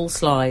 Like a pool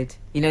slide.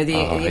 You know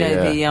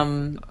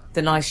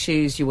the nice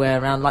shoes you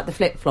wear around, like the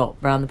flip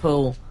flop around the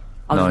pool.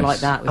 I would Nice. like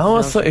that. With Oh,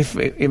 I the- thought if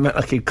it meant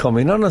like he'd come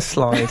in on a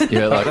slide.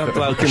 Yeah, like that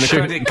bloke in the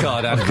credit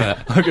card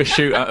advert. Like a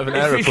shoot out of an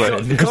If he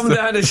aeroplane. come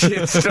down and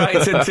shit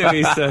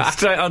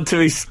straight onto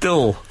his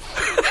stool.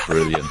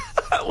 Brilliant.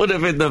 That would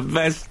have been the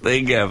best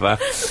thing ever.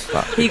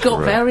 He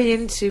got very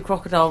into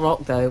Crocodile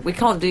Rock, though. We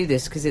can't do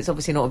this because it's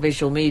obviously not a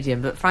visual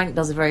medium, but Frank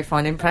does a very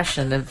fine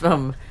impression of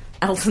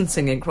Elton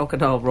singing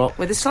Crocodile Rock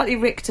with a slightly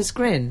rictus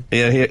grin.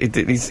 Yeah, he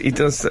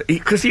does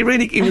because he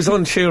was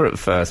unsure at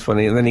first and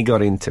then he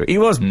got into it. He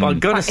was. I've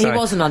got to He say,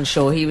 wasn't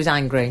unsure, he was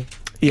angry.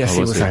 yes, Oh, he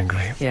was was he?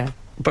 angry. Yeah.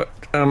 But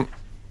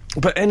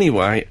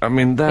anyway, I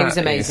mean that was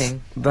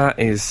amazing. That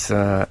is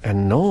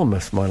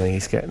enormous money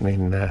he's getting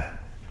in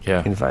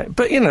Yeah. Vegas.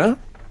 But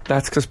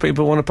that's because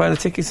people want to pay the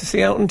tickets to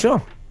see Elton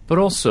John. But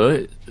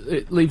also,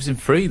 it leaves him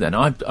free then.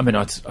 I mean,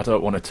 I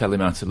don't want to tell him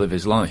how to live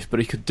his life, but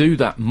he could do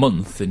that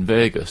month in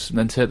Vegas and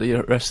then take the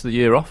rest of the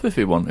year off if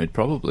he wanted,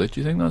 probably.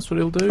 Do you think that's what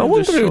he'll do? I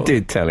wonder Just who sort of-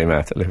 did tell him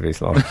how to live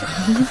his life.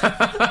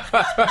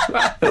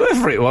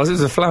 Whoever it was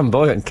a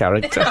flamboyant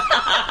character.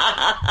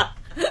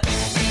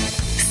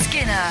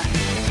 Skinner,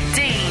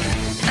 Dean,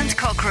 and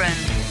Cochrane.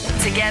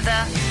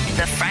 Together,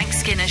 The Frank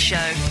Skinner Show.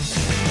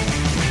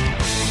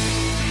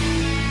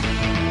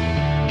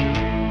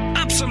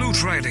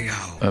 Absolute Radio.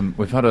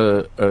 We've had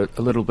a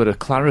little bit of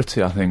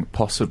clarity, I think,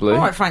 possibly. All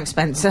right, Frank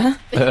Spencer.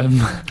 A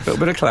little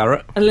bit of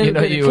claret. A little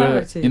bit of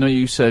clarity.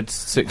 You said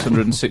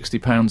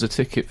 £660 a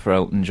ticket for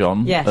Elton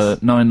John.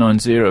 Yes.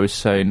 990 is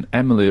saying,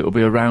 Emily, it'll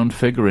be a round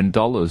figure in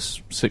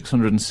dollars.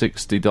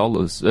 $660.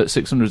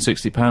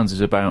 £660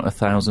 is about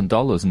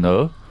 $1,000.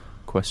 No?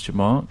 Question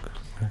mark.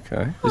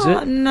 Okay. Is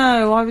it?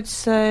 No, I would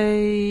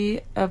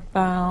say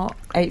about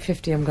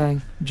 $850 I'm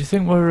going. Do you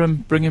think we're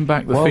bringing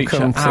back the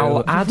Welcome feature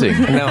Al to- Adding?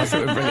 No, I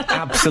thought we'd bring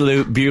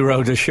absolute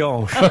bureau de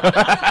change.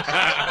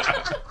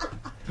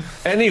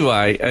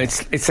 Anyway,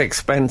 it's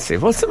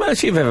expensive. What's the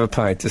most you've ever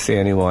paid to see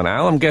anyone,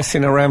 Al? I'm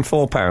guessing around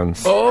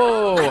 £4.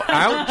 Oh,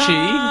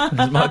 ouchie,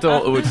 as my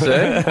daughter would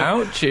say.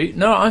 Ouchie.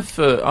 No,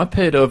 I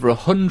paid over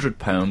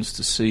 £100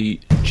 to see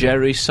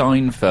Jerry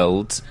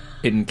Seinfeld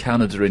in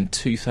Canada in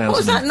 2003. What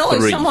was that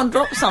noise? Someone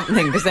dropped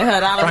something because they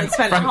heard Alan had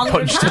spent Frank £100.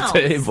 punched a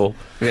table.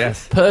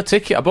 Yes. Per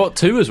ticket. I bought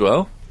two as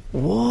well.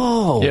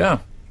 Whoa. Yeah.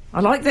 I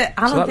like that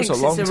Alan that was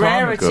thinks a long it's a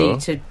time rarity ago.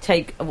 to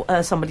take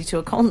somebody to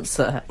a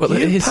concert. Well,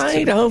 it You is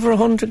paid over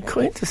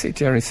 £100 to see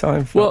Jerry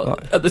Seinfeld. Well,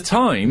 at the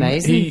time,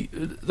 Amazing.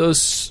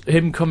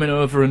 him coming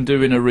over and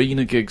doing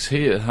arena gigs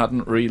here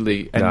hadn't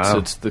really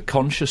entered the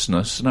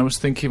consciousness, and I was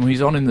thinking, well,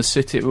 he's on in the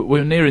city.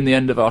 We're nearing the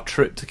end of our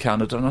trip to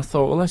Canada, and I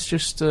thought, well, let's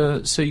just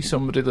see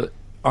somebody that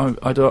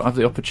I don't have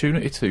the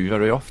opportunity to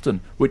very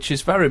often, which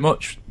is very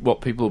much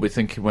what people will be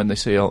thinking when they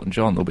see Elton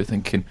John. They'll be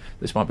thinking,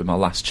 this might be my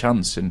last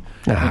chance. In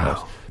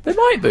No. They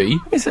might be.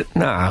 Is it?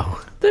 No.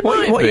 They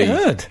What might be. you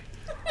heard?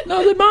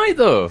 No, they might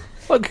though.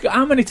 Look,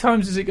 how many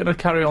times is he going to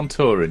carry on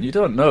touring? You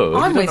don't know.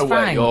 I'm you don't with know where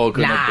Frank. you're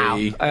going Now.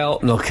 to be.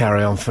 Elton will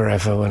carry on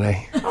forever, won't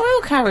he? Oh,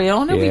 he'll carry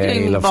on. He'll Yeah, be he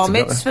doing loves bar to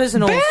go- mitzvahs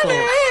and all sorts.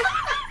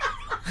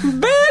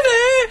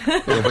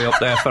 He'll be up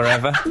there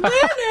forever.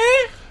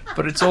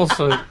 But it's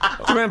also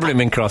Remember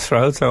him in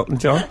Crossroads, Elton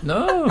John?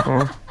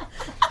 no.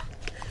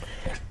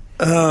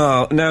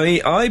 Oh, no,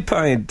 I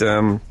paid...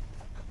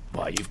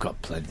 Well, you've got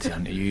plenty,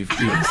 haven't you?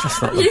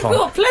 That's not the You've point.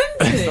 got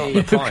plenty.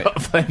 You've got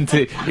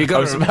plenty. got I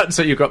was to- about to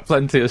say you've got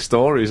plenty of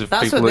stories of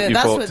That's people what that you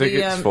that's bought what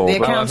tickets for. the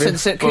but-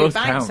 accountants at both Coop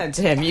Bank count. said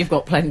to him. You've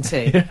got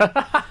plenty.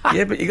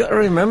 Yeah, but you got to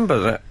remember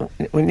that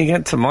when you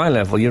get to my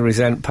level, you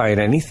resent paying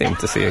anything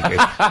to see a gig.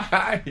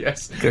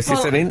 Yes. Because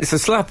it's a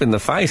slap in the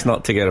face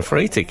not to get a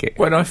free ticket.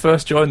 When I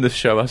first joined this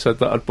show, I said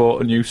that I'd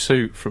bought a new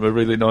suit from a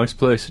really nice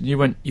place, and you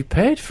went, "You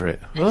paid for it."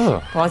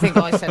 Oh, Well, I think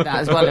I said that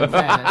as well, in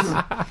fairness.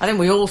 I think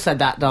we all said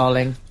that,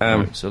 darling.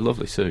 it's a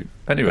lovely suit.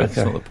 Anyway, that's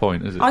Okay. not the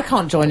point, is it? I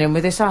can't join in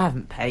with this. I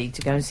haven't paid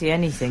to go and see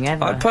anything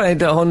ever. I paid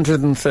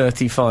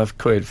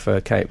 £135 for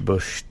a Kate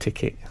Bush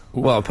ticket.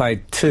 Well, I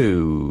paid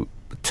two...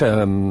 bear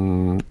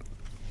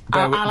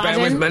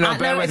Aladdin? with me, No,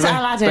 it's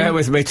Aladdin. bear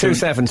with me,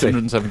 270.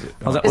 270.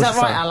 Oh, Is was that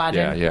right, fun.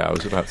 Aladdin? Yeah, I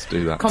was about to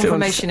do that.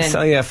 Confirmation in.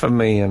 So yeah, for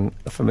me and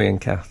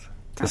Kath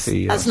to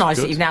see. That's nice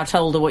good. that you've now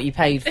told her what you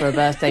paid for a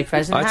birthday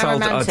present. I How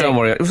told. romantic. Don't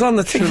worry, it was on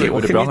the ticket. Surely it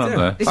What would can have you gone do?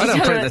 on there. I Did don't you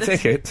tell print her the that-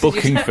 tickets.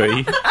 Booking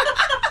fee.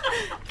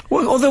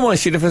 Well, otherwise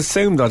she'd have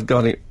assumed I'd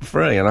got it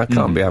free, and I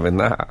can't be having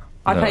that.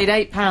 I No. paid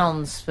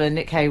 £8 for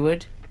Nick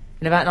Hayward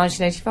in about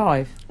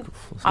 1985.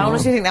 I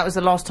honestly think that was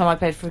the last time I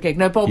paid for a gig.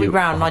 No, Bobby You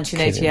Brown, are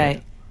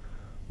 1988.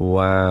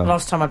 Wow,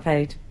 Last time I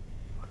paid.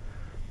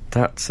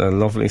 that's a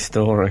lovely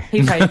story.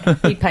 He'd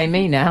pay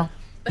me now.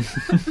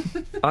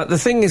 The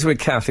thing is with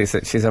Kath is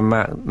that she's a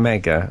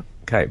mega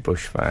Kate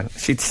Bush fan.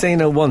 She'd seen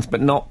her once,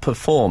 but not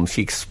perform.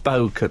 She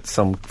spoke at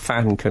some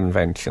fan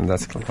convention.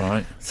 That's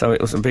Right. So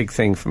it was a big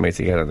thing for me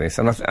to get her this.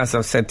 And as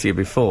I've said to you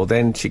before,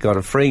 then she got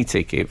a free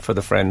ticket for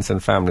the friends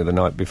and family the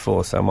night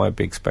before, so my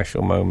big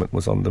special moment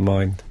was on the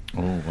mind.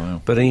 Oh,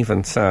 wow. But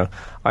even so,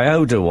 I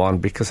owed her one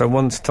because I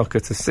once took her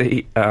to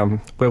see,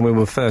 when we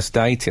were first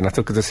dating, I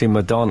took her to see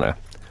Madonna.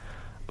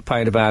 I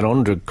paid about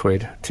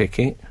 £100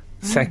 ticket,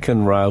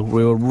 second row,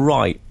 we were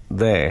right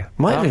there.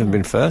 Might have even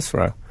been first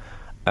row.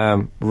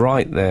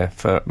 Right there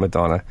for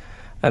Madonna.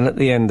 And at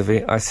the end of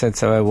it, I said,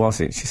 so how was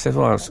it? She said,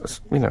 well,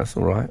 it's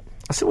all right.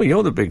 I said, well,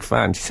 you're the big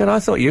fan. She said, I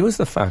thought you was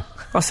the fan.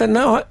 I said,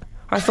 no,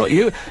 I thought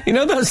you... You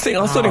know those things?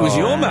 I thought he was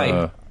your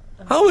mate.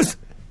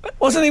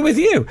 Wasn't he with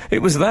you?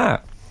 It was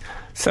that.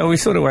 So we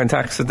sort of went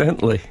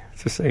accidentally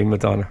to see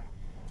Madonna.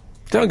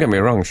 Don't get me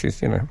wrong,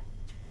 she's,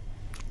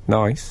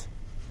 nice.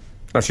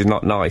 No, she's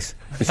not nice,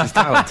 but she's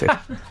talented. I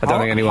don't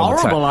think anyone would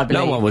say... Horrible, I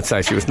believe. No one would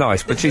say she was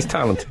nice, but she's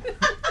talented.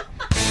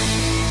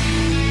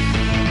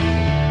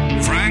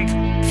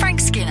 Frank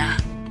Skinner.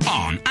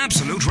 on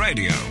Absolute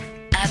Radio.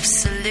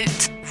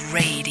 Absolute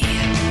Radio.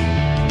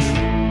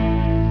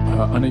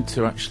 I need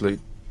to actually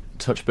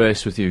touch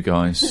base with you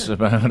guys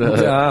about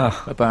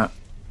about.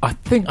 I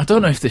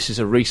don't know if this is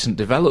a recent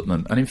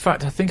development, and in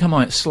fact, I think I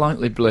might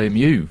slightly blame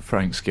you,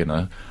 Frank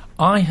Skinner.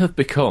 I have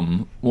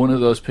become one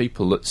of those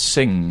people that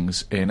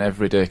sings in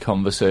everyday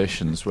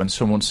conversations when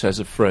someone says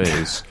a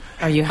phrase.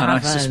 Oh, you and I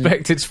haven't.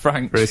 suspect it's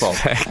Frank's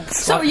fault. Respect.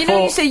 So, Like,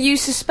 you say you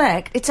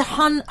suspect. It's a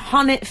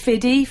Hunnit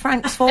Fiddy,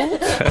 Frank's fault.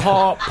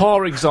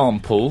 For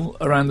example,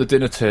 around the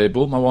dinner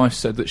table, my wife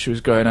said that she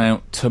was going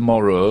out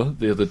tomorrow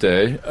the other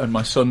day, and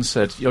my son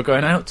said, "You're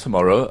going out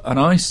tomorrow?" And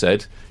I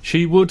said,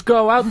 "She would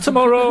go out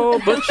tomorrow,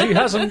 but she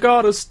hasn't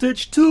got a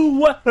stitch to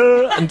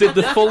wear," and did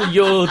the full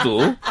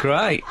yodel.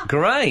 Great.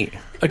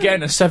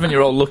 Again, a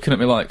 7-year-old looking at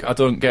me like, I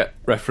don't get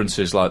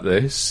references like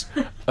this.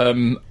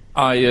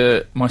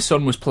 My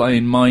son was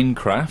playing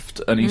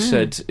Minecraft, and he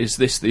said, "Is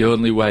this the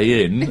only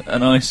way in?"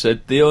 And I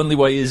said, "The only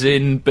way is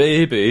in,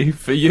 baby,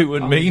 for you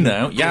and me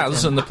now."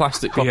 Yaz and the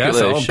plastic Yes,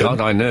 population. oh God,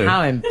 I knew.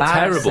 How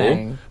embarrassing.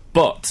 Terrible.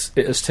 But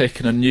it has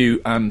taken a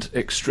new and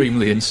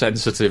extremely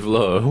insensitive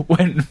low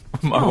when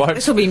my wife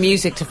This will be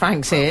music to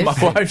Frank's ears.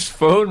 my wife's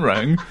phone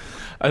rang,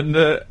 and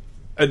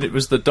it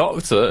was the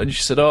doctor, and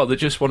she said, "Oh, they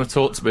just want to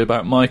talk to me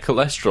about my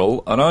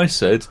cholesterol," and I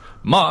said,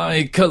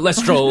 "My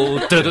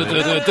cholesterol."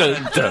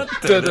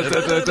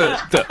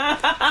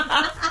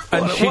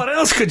 And What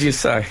else could you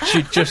say?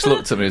 she just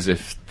looked at me as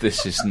if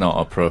this is not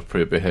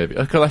appropriate behaviour.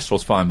 Her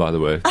cholesterol's fine, by the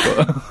way. But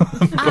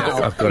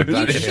I've got You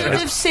that should here.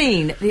 have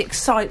seen the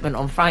excitement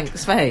on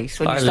Frank's face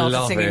when you I started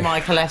love singing it.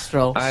 My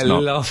Cholesterol. I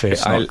not- love it.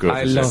 it's not good,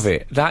 I is it? love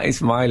it. That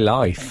is my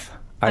life.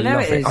 I know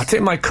love it is. I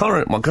think my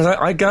current one, because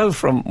I go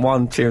from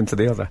one tune to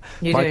the other.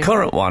 You My do.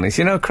 current one is,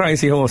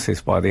 Crazy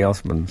Horses by the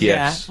Osmonds?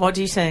 Yes. Yeah. What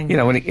do you sing?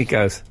 When it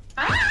goes...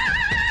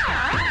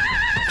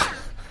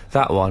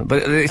 that one.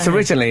 But it's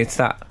originally, it's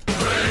that...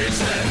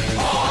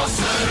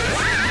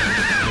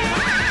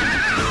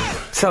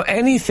 So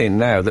anything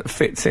now that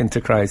fits into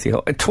Crazy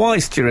Horse...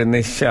 Twice during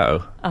this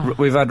show,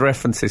 we've had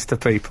references to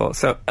people.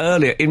 So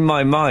earlier, in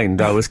my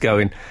mind, I was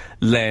going,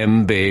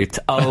 Lembit,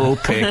 old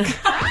pick.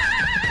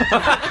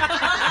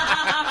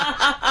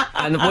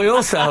 And we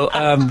also,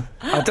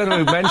 I don't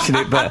know who mentioned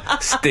it,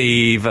 but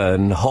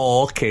Stephen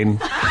Hawking.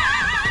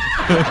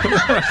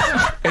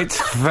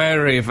 It's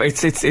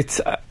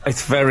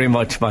very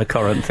much my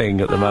current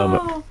thing at the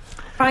moment.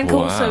 Frank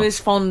Wow. also is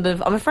fond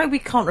of... I'm afraid we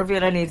can't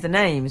reveal any of the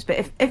names, but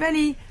if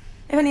any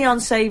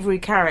unsavoury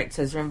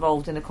characters are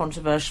involved in a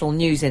controversial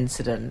news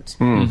incident,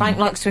 Frank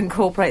likes to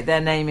incorporate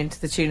their name into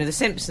the tune of The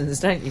Simpsons,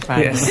 don't you,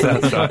 Frank? Yes,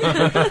 that's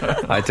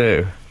right. I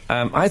do.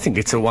 I think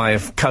it's a way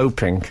of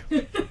coping.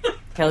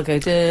 He'll go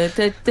da,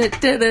 da, da,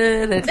 da,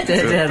 da, da,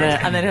 da, da,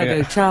 and then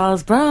he'll go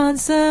Charles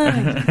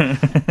Bronson.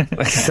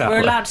 Exactly.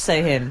 We're allowed to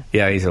say him.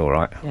 Yeah, he's all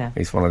right. Yeah.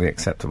 He's one of the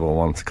acceptable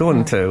ones.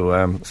 According to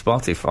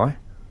Spotify,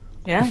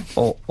 Yeah.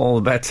 all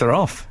the bets are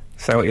off.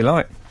 Say what you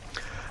like.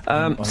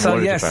 So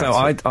worried yes, so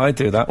about I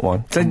do that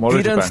one. So I'm you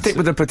worried don't about stick it.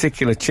 with a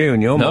particular tune.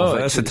 You're more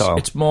versatile.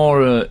 It's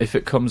more if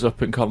it comes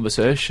up in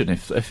conversation,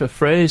 if a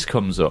phrase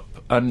comes up,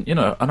 and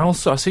and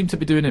also I seem to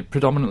be doing it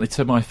predominantly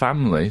to my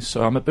family,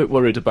 so I'm a bit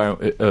worried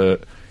about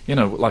it.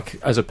 Like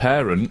as a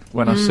parent,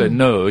 when I say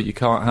no, you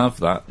can't have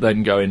that,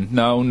 then going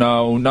no,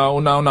 no, no,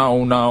 no,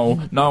 no, no,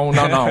 no, no,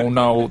 no,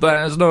 no,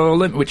 there's no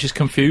limit, which is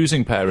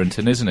confusing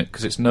parenting, isn't it?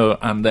 Because it's no,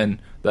 and then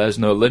there's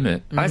no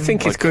limit. I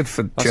think it's good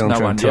for that's no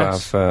children and to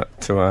yes.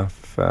 have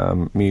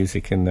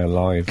music in their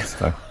lives,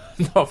 though.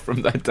 Not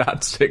from their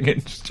dad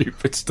singing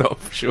stupid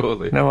stuff,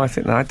 surely. No, I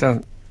think I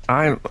don't.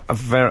 I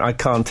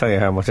can't tell you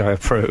how much I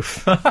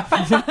approve.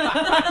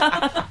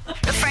 The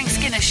Frank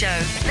Skinner Show.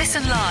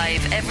 Listen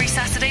live every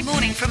Saturday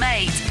morning from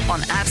 8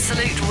 on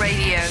Absolute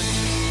Radio.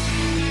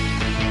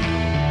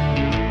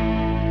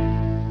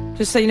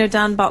 Just so you know,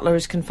 Dan Butler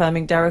is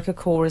confirming Derek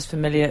Akora's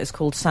familiar is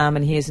called Sam,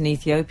 and he is an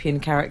Ethiopian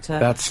character.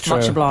 That's true.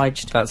 Much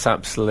obliged. That's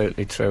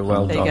absolutely true.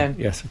 Well There you done. go.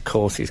 Yes, of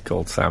course he's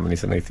called Sam and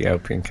he's an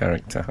Ethiopian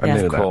character. I Yeah,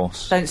 knew Of that.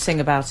 course. Don't sing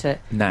about it.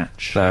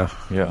 Natch. No.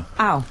 Yeah.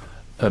 Ow.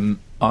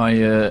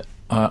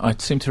 I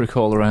seem to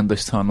recall around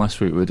this time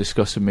last week we were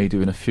discussing me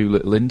doing a few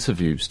little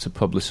interviews to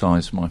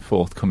publicise my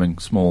forthcoming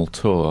small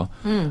tour.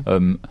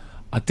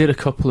 I did a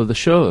couple of the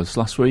shows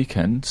last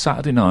weekend.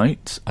 Saturday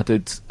night, I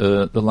did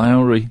the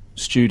Lowry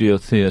Studio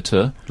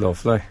Theatre.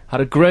 Lovely. Had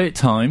a great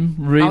time.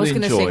 Really I was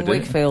going to enjoyed sing it.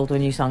 Wakefield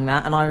when you sung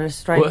that, and I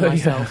restrained Well,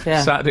 myself.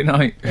 Yeah. Saturday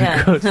night.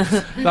 Yeah. Good.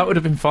 That would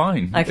have been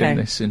fine Okay. in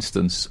this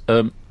instance.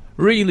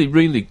 Really,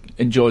 really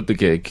enjoyed the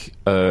gig.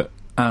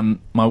 And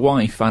my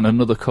wife and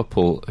another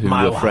couple who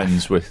My we're wife.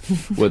 friends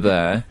with were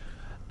there.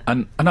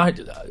 And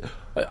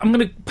I'm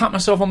going to pat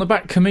myself on the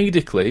back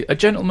comedically. A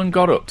gentleman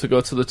got up to go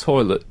to the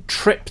toilet,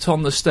 tripped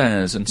on the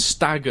stairs and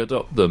staggered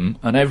up them,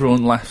 and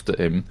everyone laughed at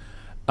him.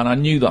 And I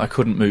knew that I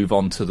couldn't move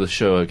on to the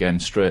show again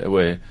straight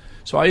away.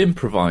 So I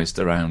improvised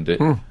around it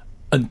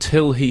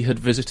until he had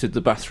visited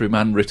the bathroom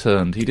and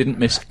returned. He didn't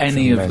miss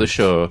any of the immense.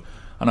 show,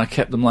 and I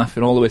kept them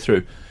laughing all the way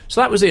through.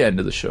 So that was the end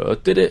of the show.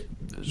 Did it.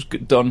 It was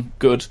done.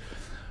 Good.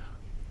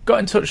 Got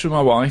in touch with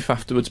my wife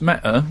afterwards,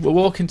 met her. We're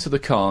walking to the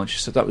car, and she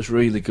said that was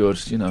really good.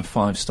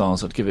 5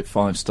 stars. I'd give it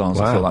 5 stars.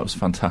 I Wow. thought that was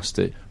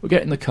fantastic. We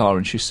get in the car,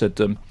 and she said,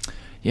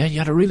 "Yeah, you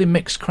had a really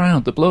mixed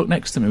crowd. The bloke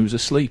next to me was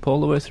asleep all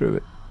the way through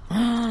it."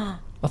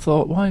 I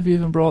thought, why have you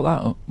even brought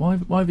that up? Why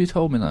have you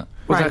told me that?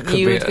 Well, Right, that could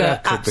you be- would go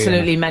that could be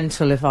absolutely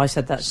mental if I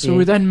said that to So you.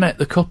 we then met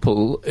the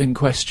couple in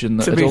question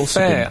that To had be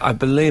also fair, been... I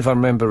believe I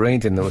remember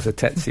reading there was a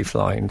tsetse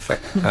fly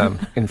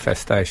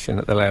infestation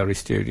at the Lowry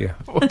studio.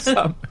 What's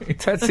that mean?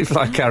 Tsetse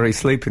fly carries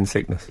sleeping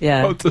sickness.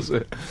 Yeah. What does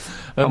it?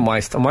 I'm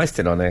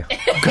wasted on here.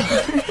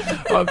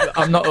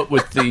 I'm not up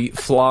with the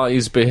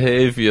flies'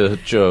 behaviour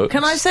joke.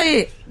 Can I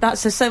say that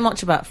says so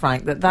much about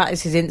Frank that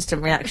is his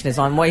instant reaction is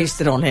I'm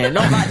wasted on here.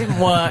 Not that didn't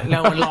work,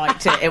 no one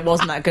liked it, it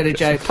wasn't that good a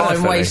joke. I'm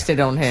Perfectly. wasted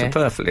on It's here. a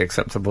perfectly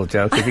acceptable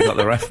joke if you got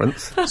the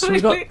reference. So we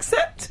got-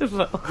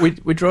 acceptable.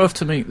 We drove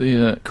to meet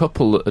the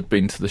couple that had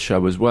been to the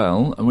show as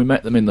well, and we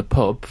met them in the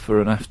pub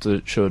for an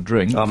after-show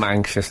drink. I'm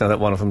anxious now that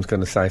one of them's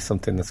going to say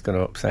something that's going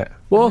to upset.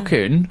 Walk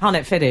in, and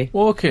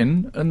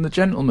the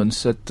gentleman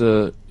said,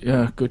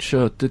 "Yeah, good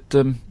show.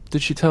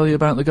 Did she tell you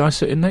about the guy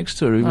sitting next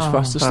to her who was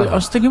fast asleep?" I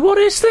was thinking, what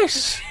is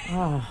this?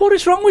 What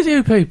is wrong with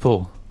you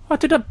people? I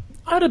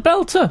had a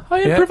belter.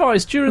 I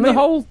improvised during the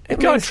whole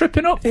guy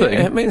tripping up thing.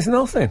 It means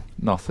nothing.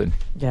 Nothing.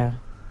 Yeah.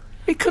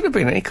 He could have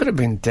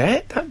been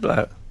dead, that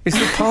bloke. It's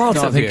the part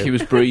No, I of think you. he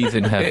was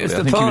breathing heavily. It's I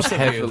the think he was part of you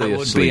that heavily would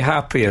be asleep.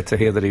 happier to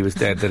hear that he was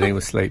dead than he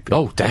was sleeping.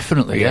 Oh,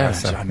 definitely, yeah.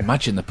 so- I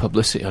imagine the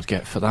publicity I'd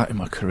get for that in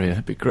my career.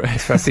 It'd be great.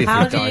 Especially if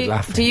How he do died you,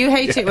 laughing. do you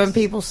hate it when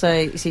people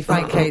say, see,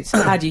 Frank hates,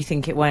 how do you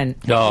think it went?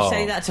 Oh. You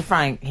say that to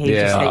Frank, he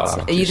Yeah. just hates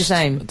it. Are you the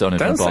same? Don't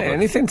even Don't bother. say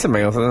anything to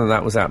me other than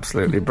that was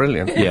absolutely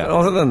brilliant. Yeah.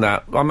 Other than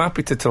that, I'm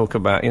happy to talk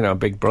about,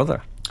 Big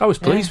Brother. I was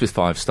pleased with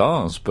 5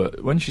 stars,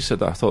 but when she said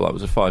that I thought that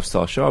was a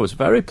 5-star show, I was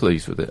very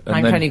pleased with it.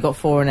 Hank only got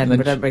 4 in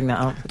Edinburgh, don't bring that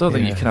up. I don't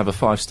think you can have a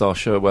 5-star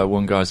show where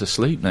one guy's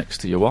asleep next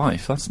to your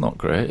wife. That's not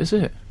great, is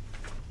it?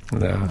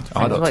 No,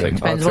 I don't think.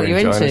 Depends what you're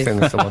into.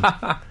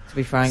 To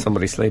be frank.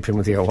 Somebody sleeping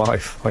with your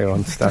wife while you're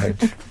on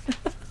stage.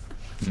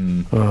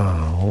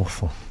 Oh,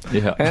 awful.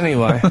 Yeah.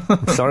 Anyway,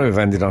 I'm sorry we've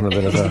ended on a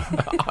bit of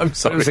a... I'm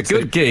sorry. It was a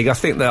good gig. I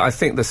think the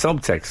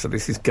subtext for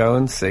this is go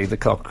and see the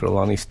Cockerel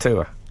on his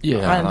tour.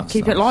 Yeah, and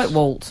keep it light,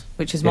 Walt,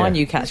 which is my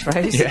new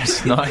catchphrase.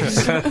 Yes,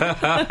 nice.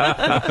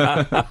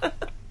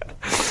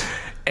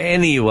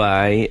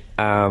 Anyway,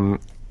 so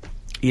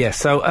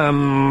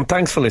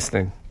thanks for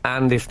listening.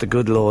 And if the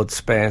good Lord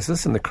spares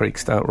us and the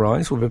creeks don't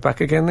rise, we'll be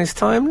back again this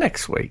time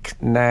next week.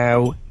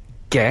 Now,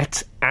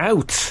 get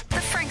out.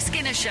 The Frank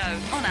Skinner Show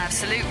on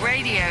Absolute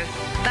Radio.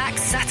 Back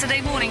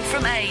Saturday morning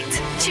from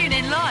 8. Tune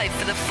in live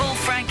for the full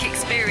Frank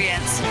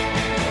experience.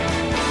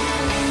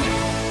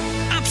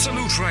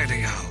 Absolute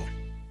Radio.